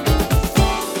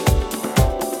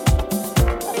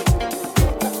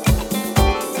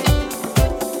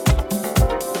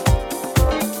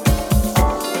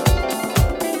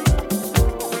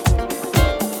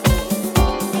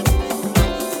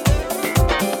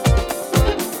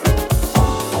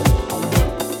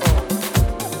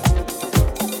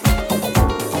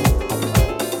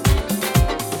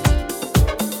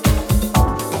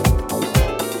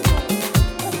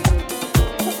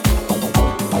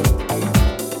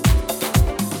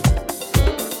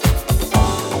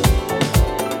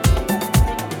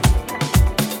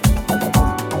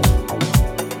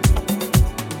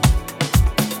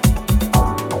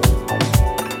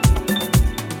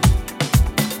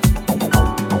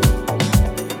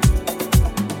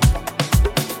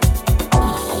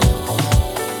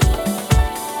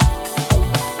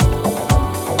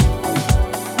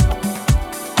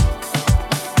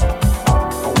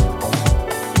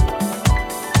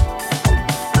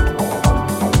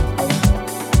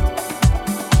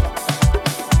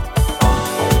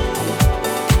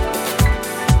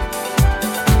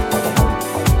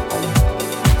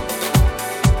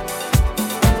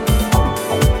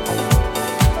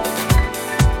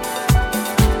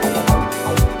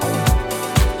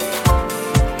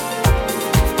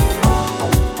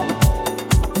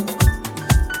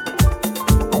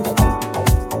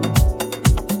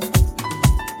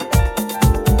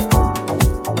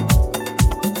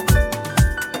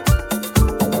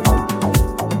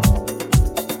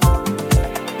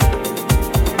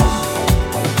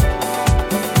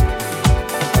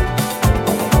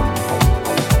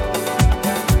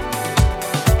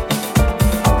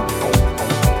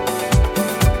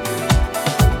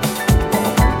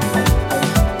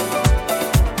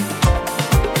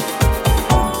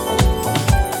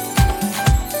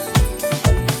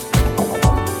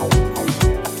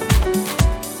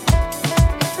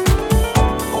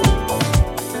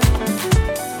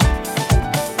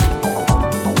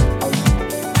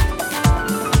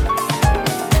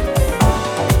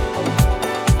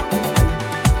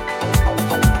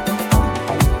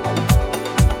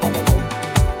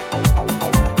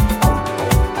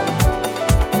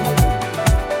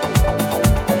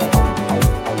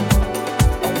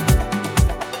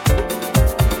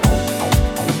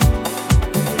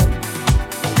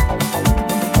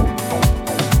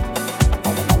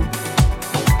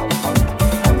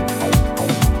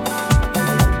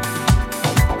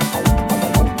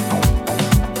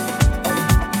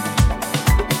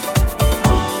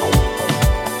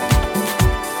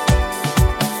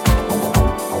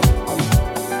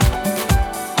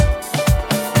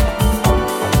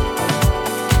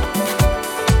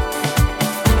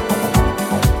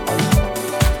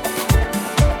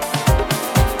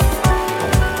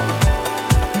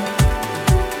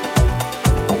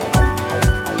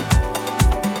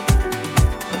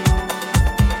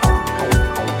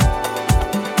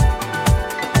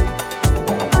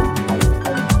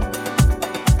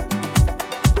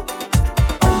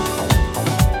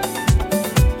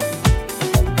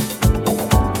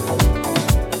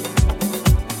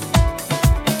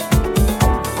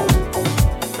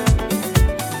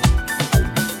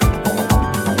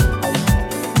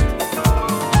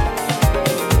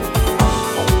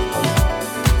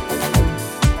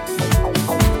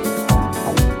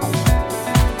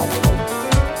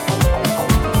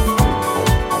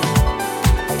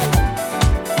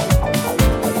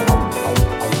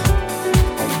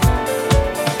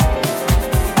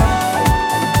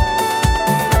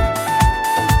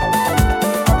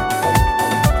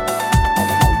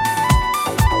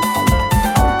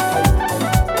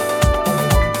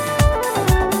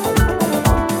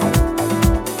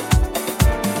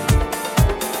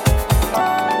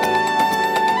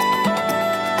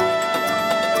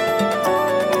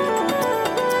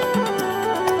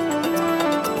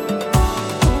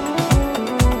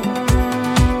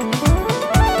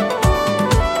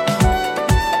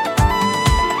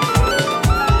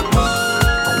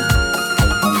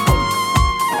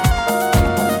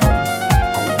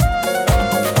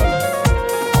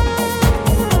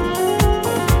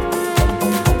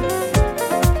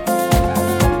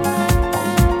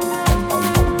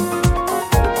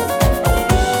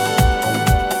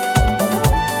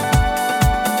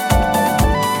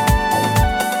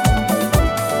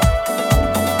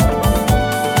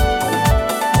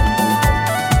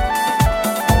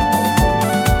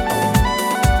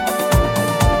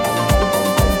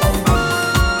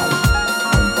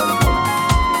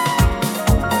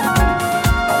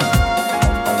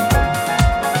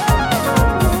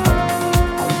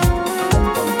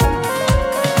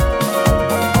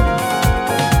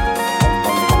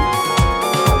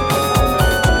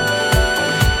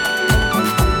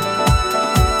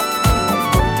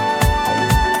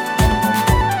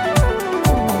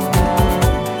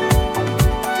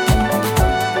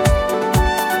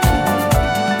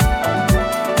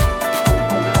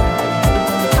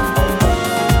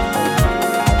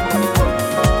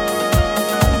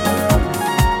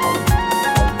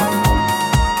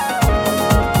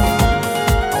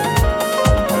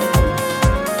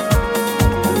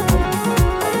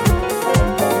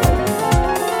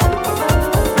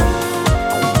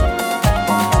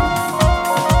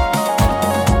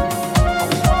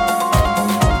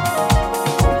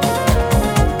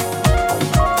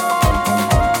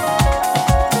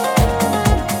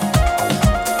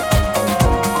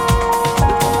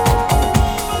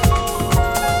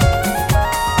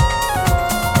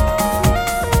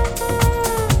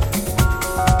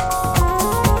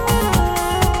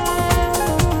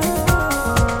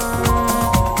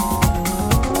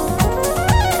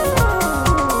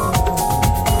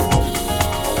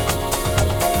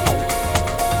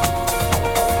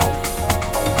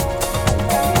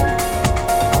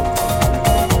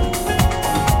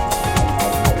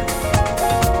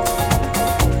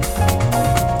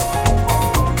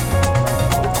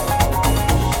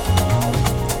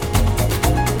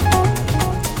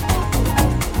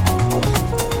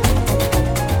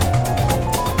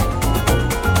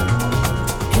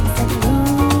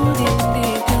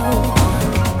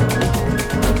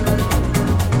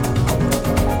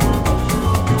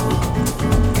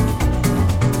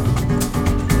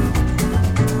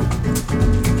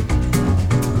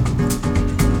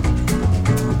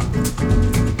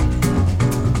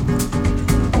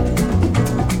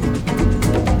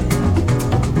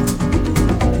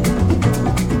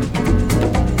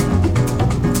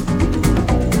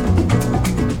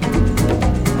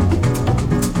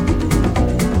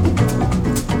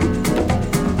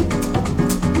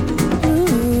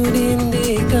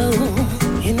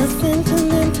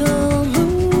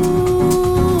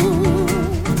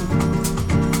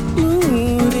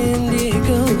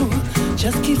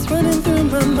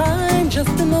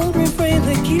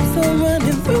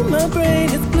 my brain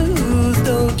is blues,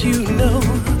 don't you know?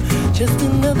 Just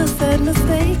another sad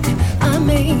mistake I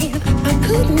made. I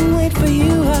couldn't wait for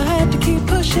you, I had to keep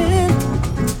pushing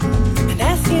and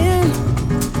asking.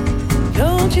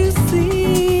 Don't you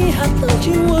see, I thought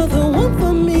you were the one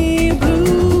for me.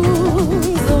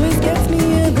 Blues always gets me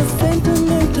in a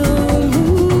sentimental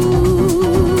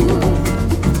mood.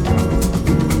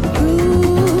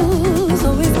 Blues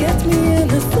always gets me in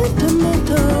a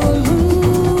sentimental mood.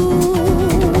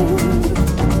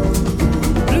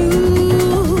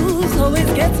 Blues always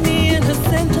gets me in a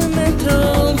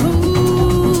sentimental mood.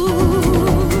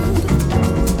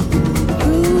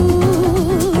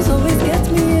 Blues always gets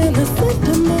me in a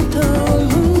sentimental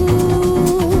mood.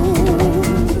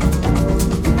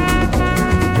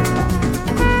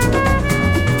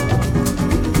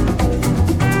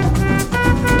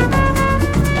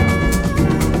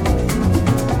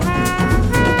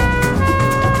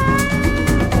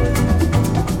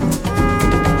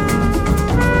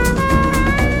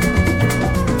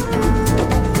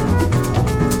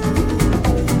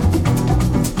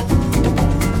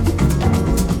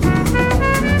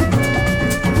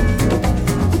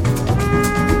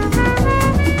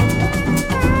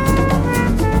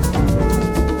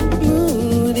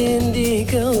 Mood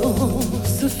indigo,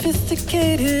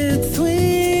 sophisticated swing.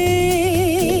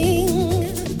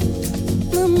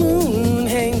 The moon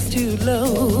hangs too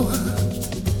low.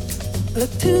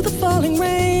 Look to the falling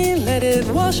rain, let it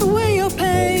wash away your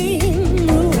pain.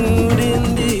 Mood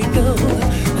indigo,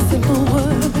 a simple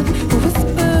word, a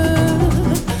whisper,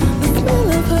 the smell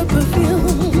of her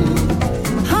perfume.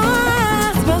 I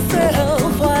asked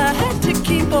myself why I had to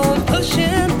keep on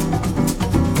pushing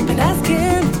and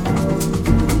asking.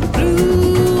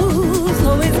 Blues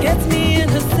always gets me in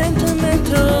a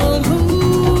sentimental mood.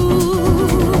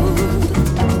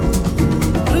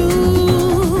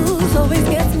 Blues always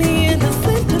gets me in a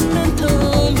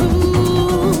sentimental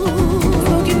mood.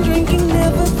 Smoking, drinking,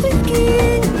 never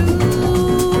thinking. Blues.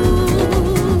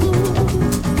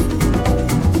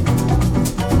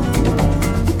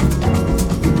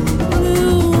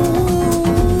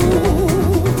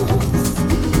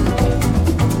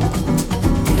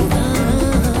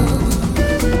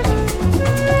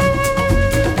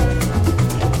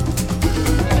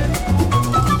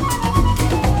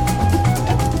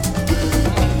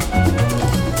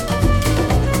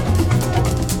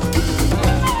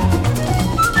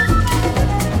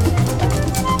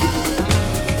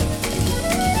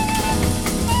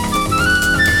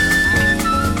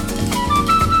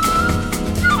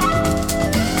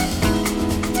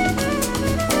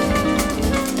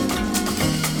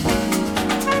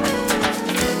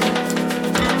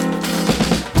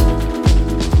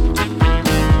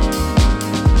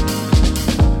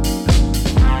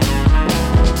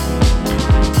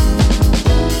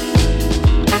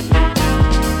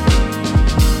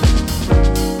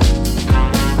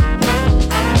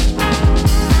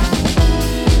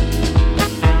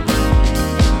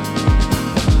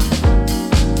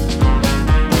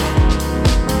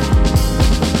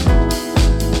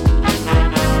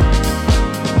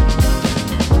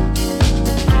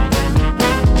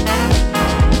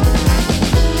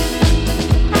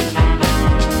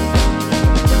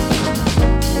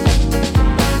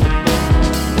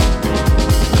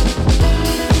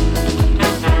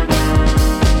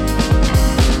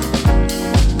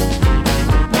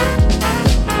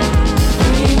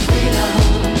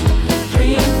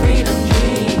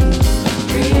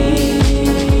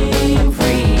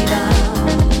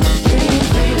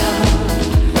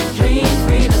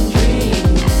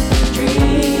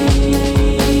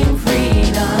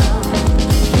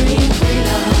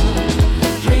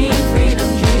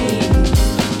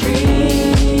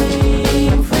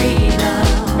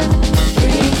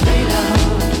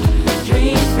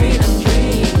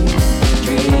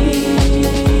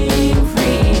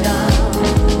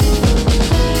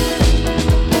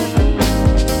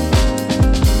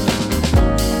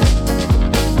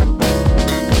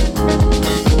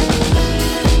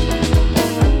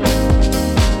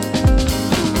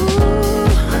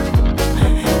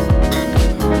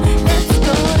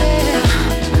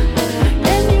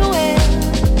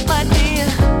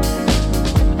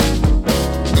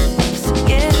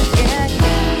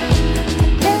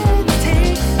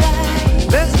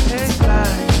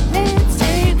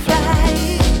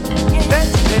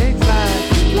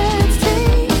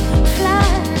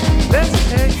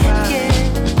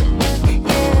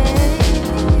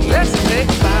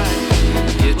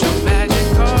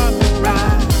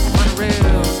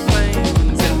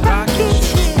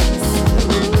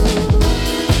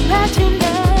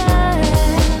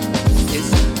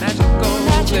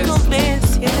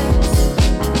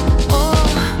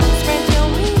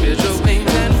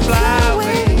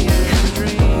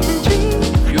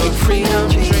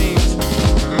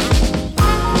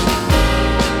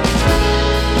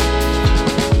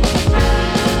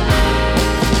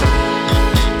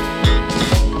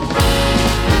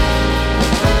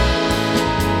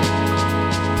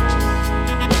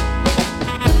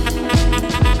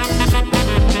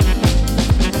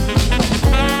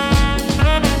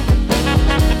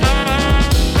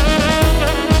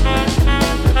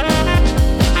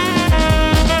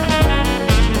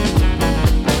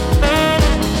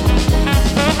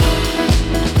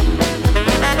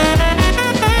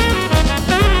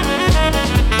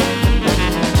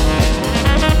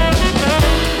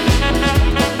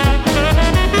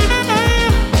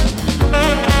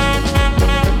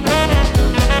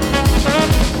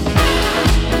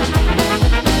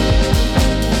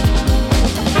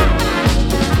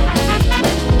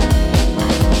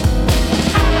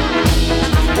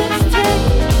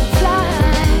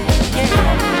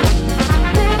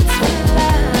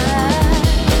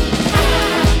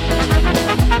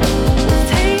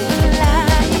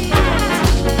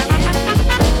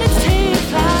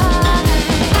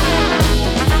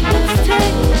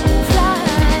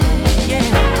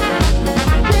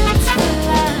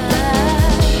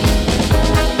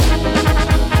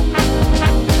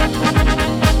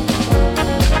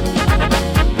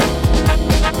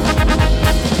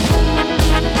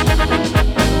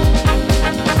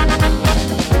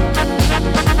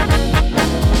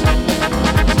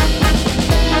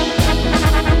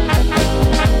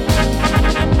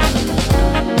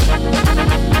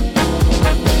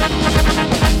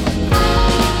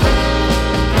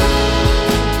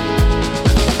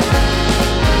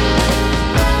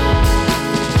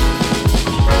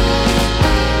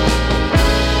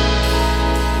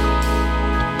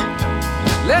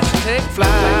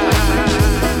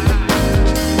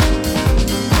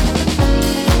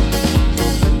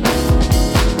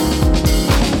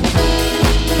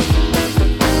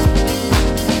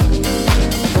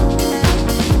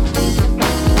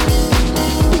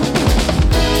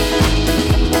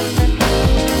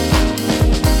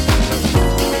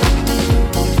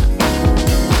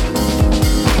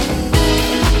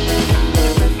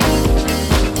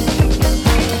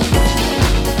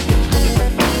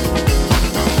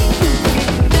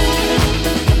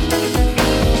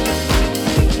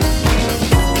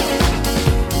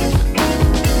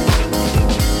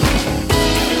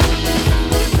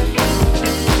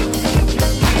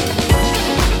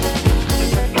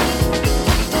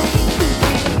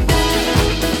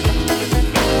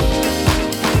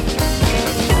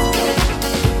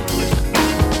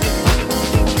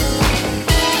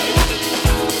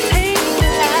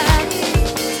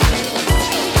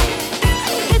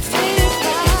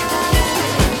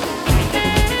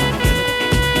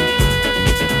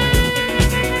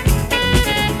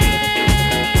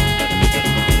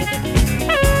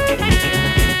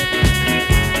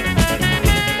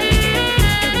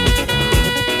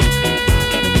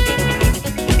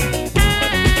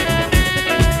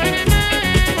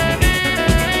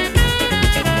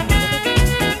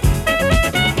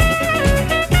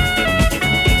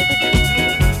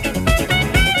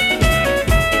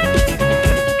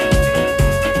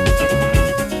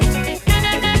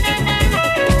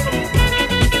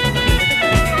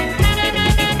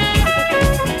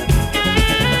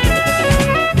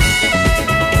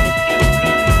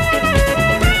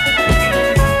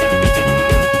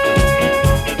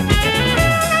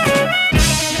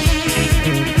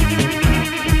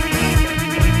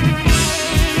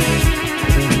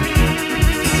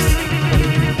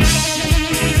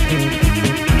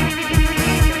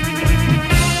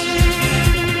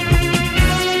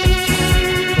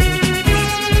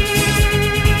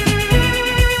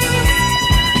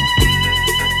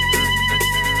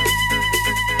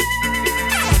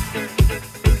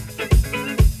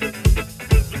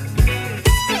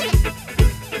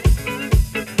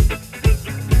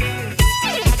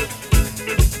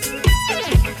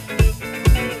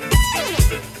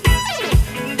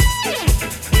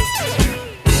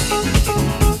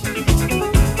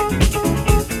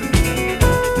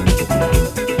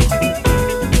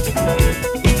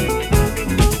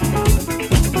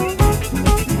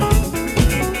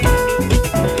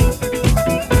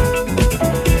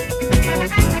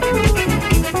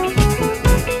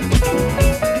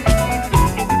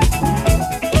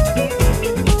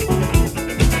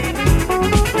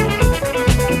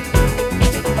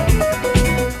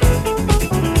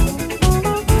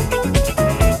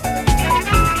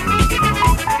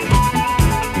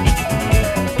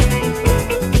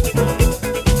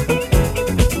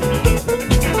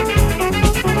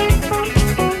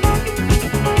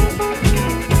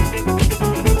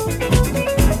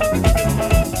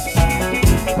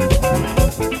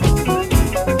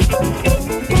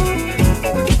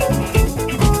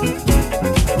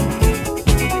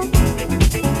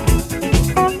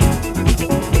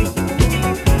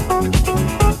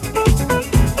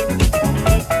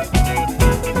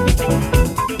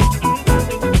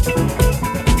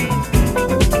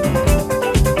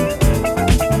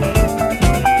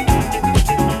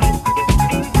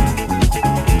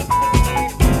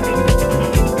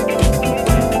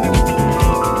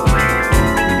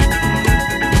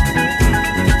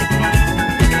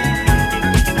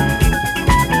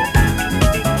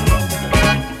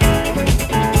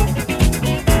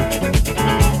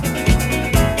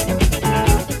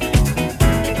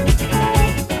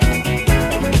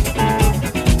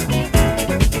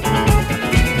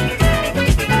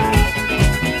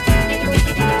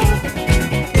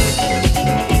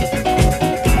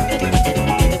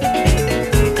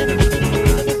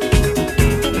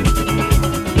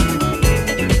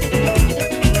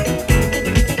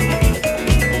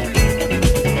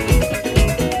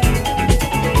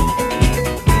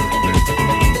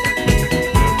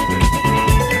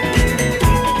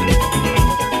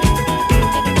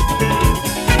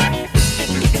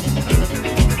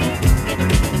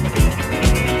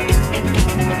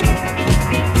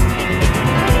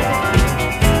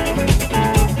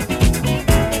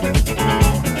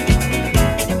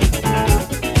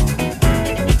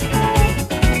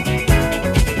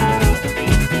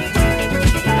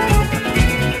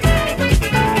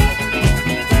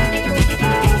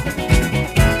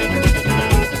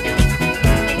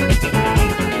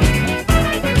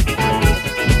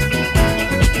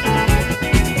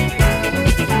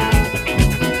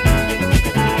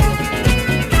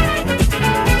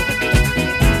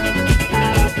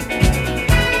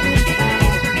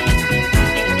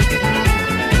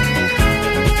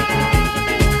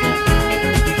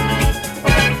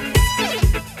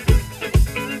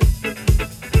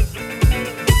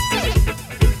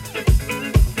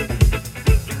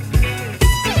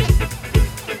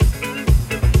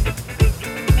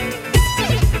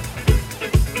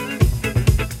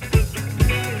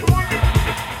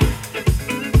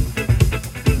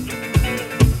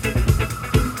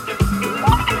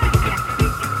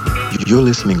 You're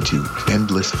listening to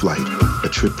Endless Flight, a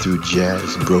trip through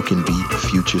jazz, broken beat,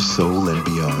 future soul, and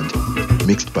beyond,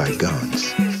 mixed by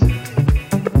Gons.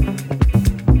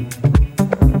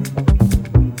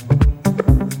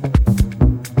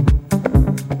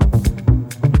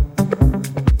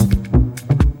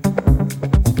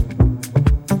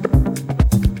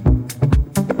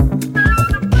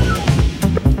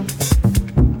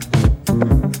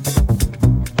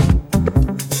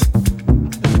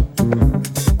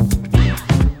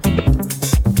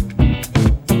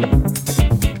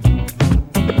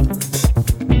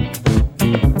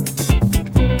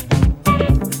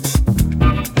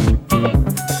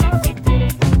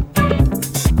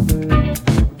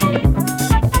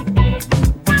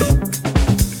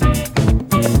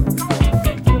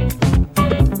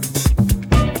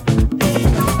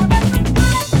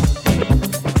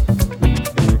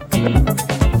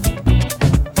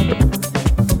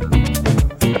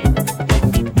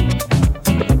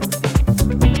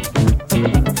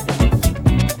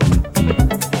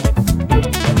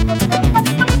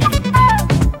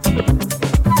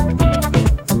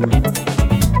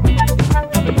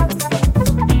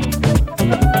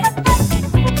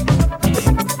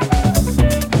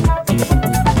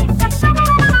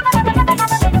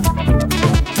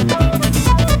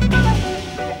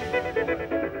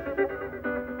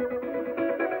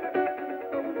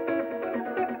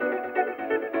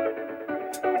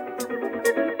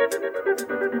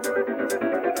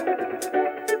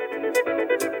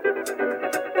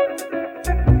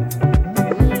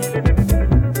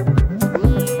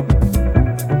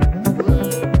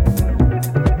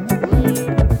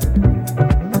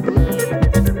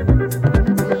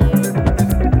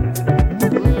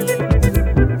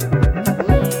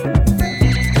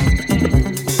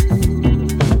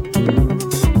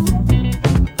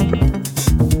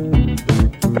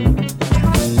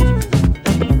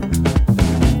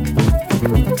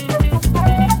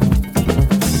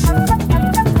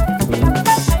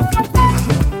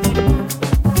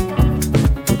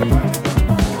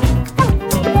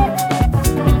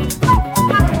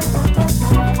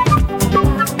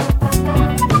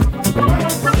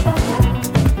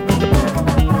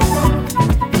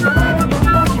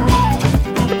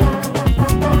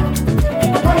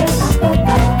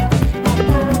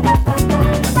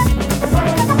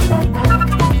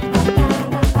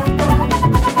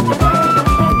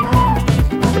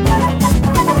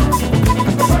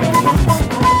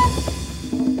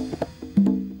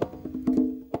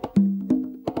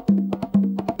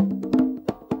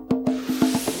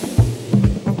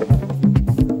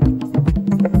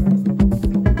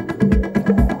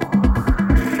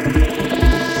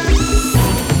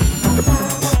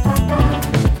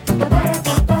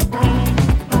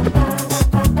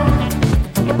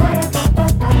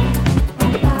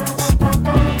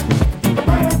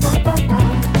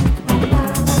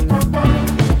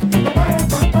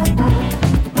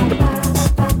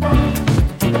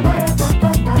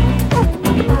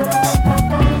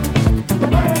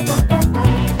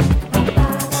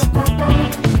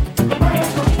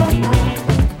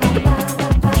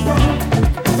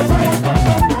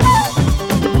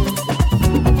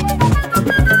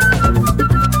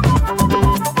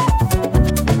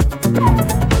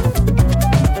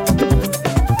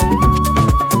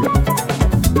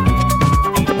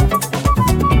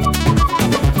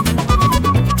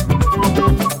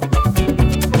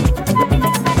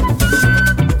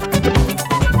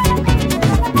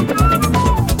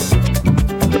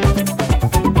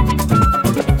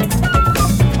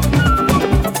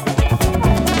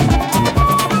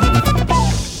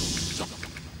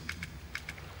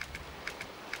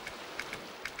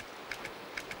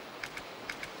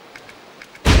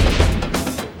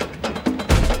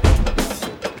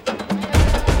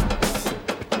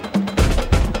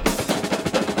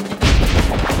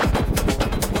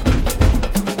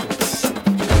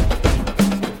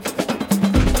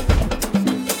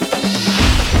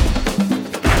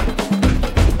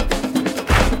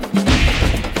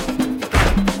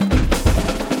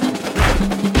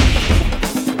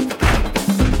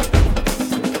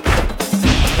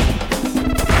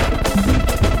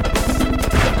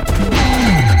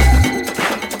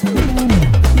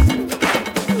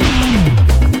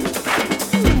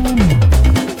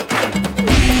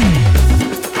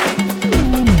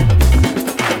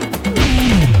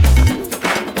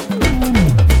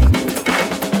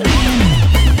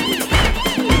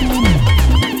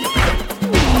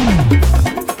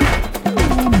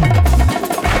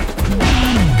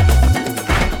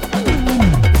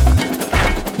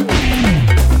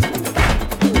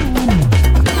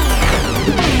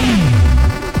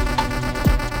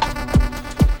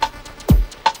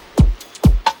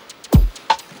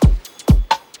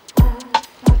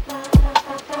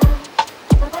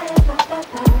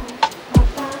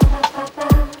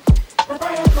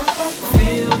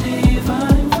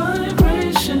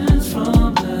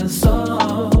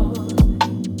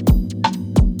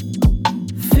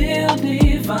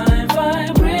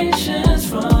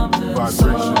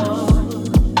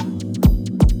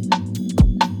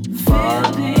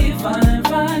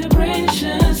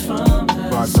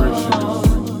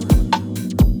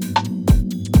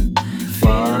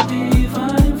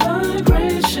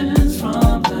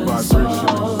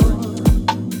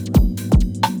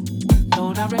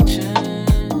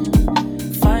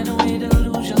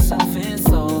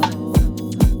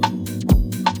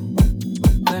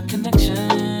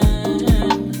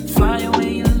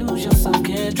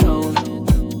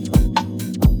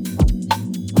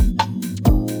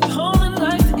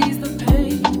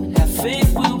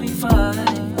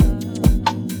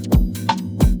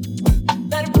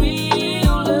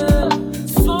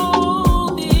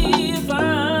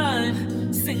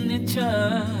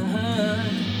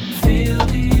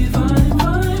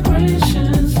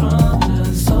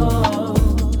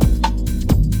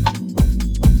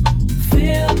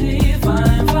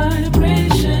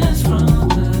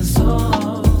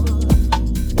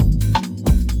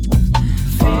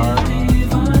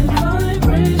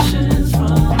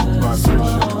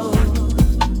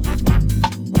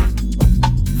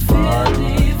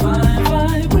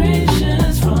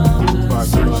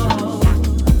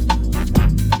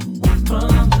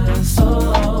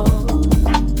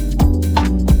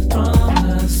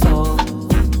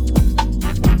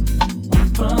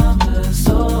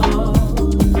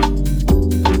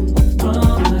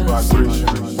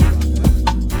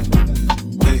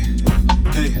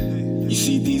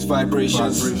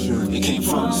 vibrations. It came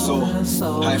from the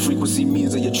soul. High frequency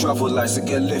means that your travel lights to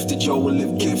get lifted, yo, and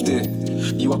live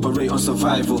gifted. You operate on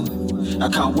survival. I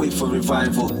can't wait for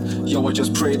revival. Yo, I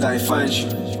just pray that it finds you.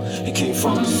 It came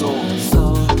from the soul.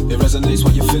 It resonates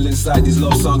what you feel inside. These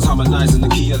love songs harmonize in the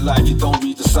key of life. You don't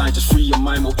read the sign, just free your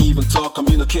mind. Won't even talk,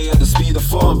 communicate at the speed of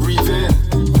form. Breathe in.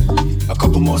 A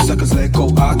couple more seconds, let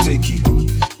go, I'll take you.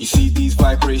 You see these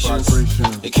vibrations?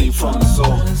 It came from the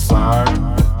soul.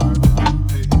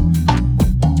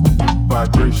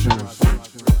 Vibrations.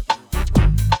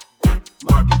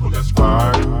 My people, let's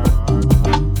vibe.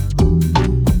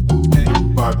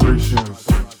 Vibrations.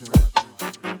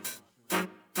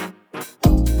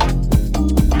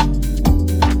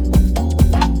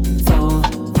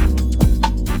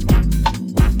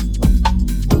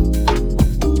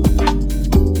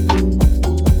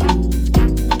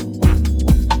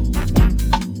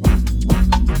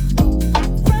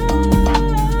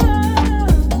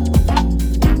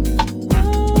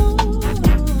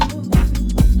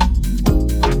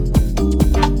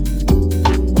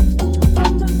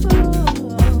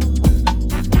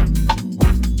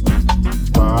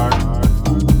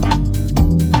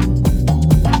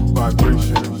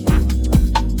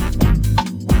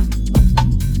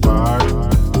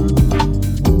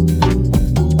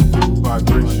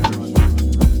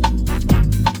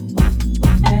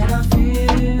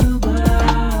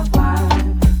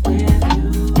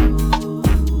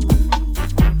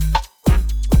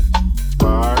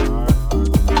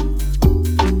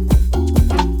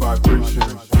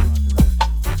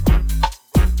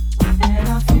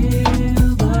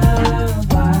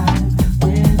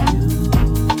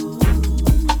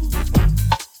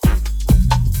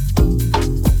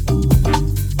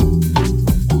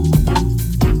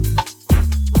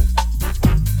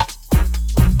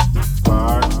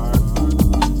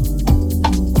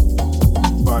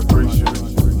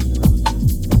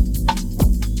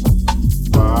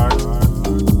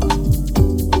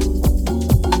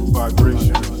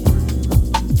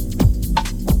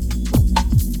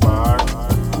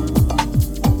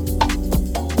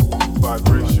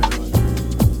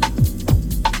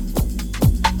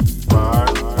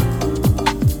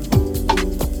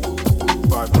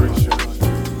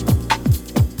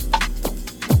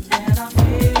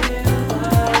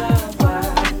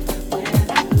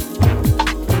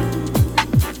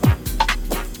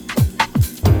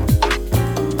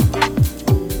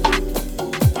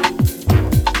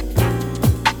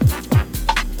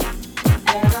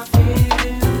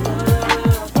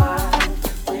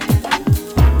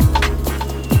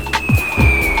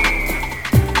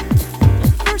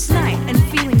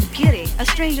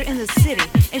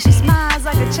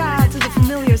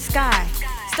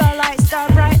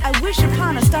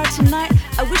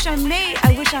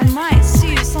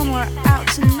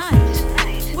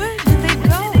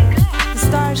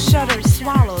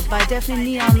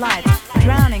 Neon lights,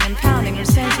 drowning and pounding her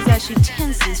senses as she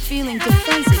tenses, feeling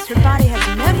defenses her body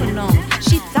has never known.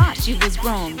 She thought she was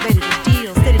grown, ready to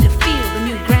deal, steady to feel the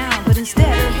new ground, but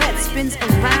instead her head spins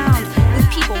around with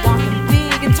people walking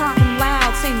big and talking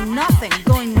loud, saying nothing,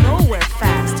 going nowhere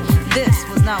fast. This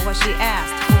was not what she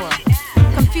asked for.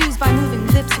 Confused by moving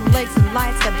lips and legs and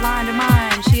lights that blind her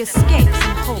mind, she escapes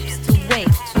and hopes to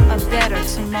wake to a better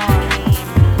tomorrow.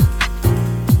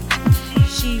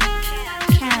 She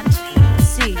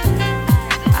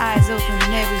eyes open,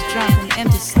 neighbors drunken,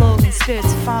 empty slogan,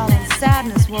 spirits falling,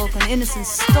 sadness woken, innocence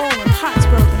stolen, hearts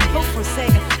broken, hope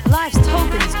forsaken, life's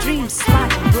tokens, dreams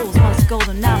slacking, rules once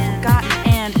golden, now forgotten,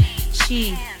 and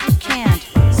she can't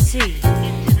see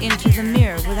into the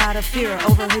mirror without a fear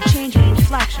over her changing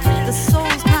reflection. The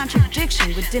soul's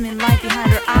contradiction with dimming light behind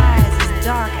her eyes as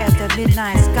dark as the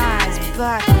midnight skies,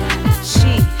 but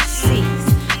she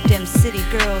sees dim city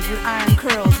girls with iron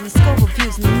curls and scope of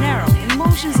views narrow,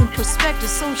 emotions and perspective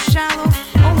so shallow,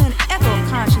 only an echo of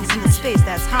conscience in the space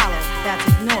that's hollow, that's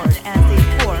ignored as they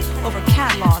pour over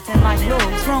catalogs and like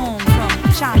rogues roam from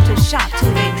shop to shop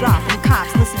till they drop, and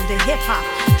cops listen to hip-hop,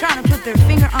 trying to put their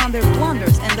finger on their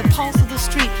blunders and the pulse of the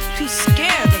street, too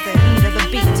scared of the heat of the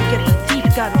beat to get the deep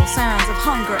guttural sounds of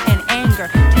hunger and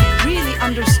anger, to really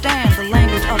understand the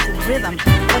language of the rhythm,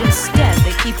 but instead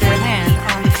they keep their hand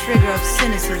on the trigger of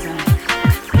cynicism.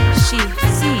 She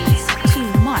sees too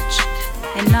much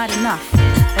and not enough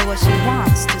of what she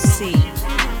wants to see.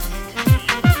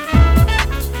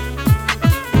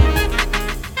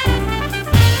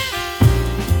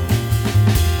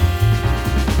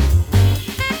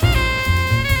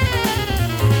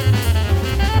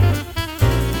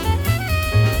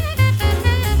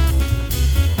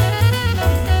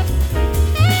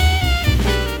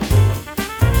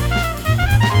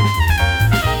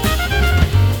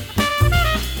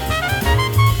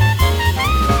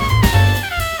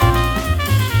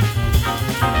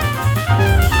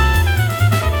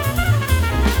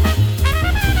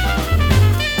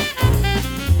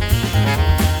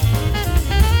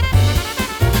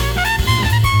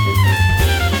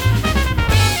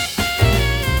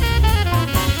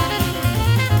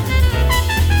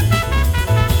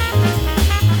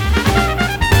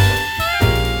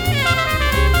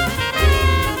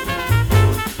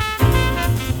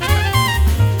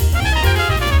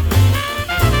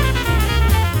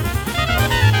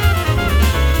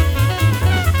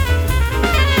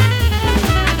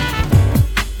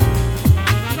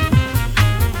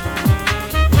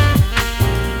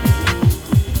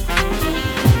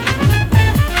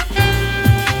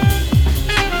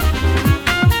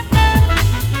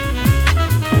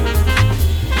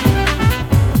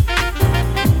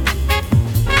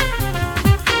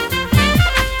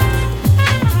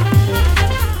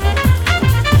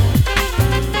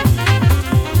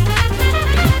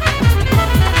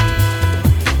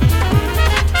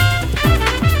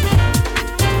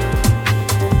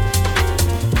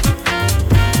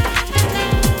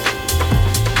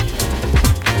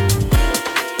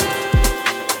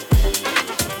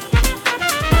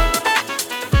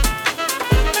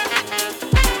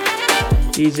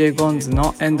 DJ ゴンズ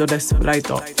のエンドレスフライ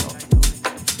ト。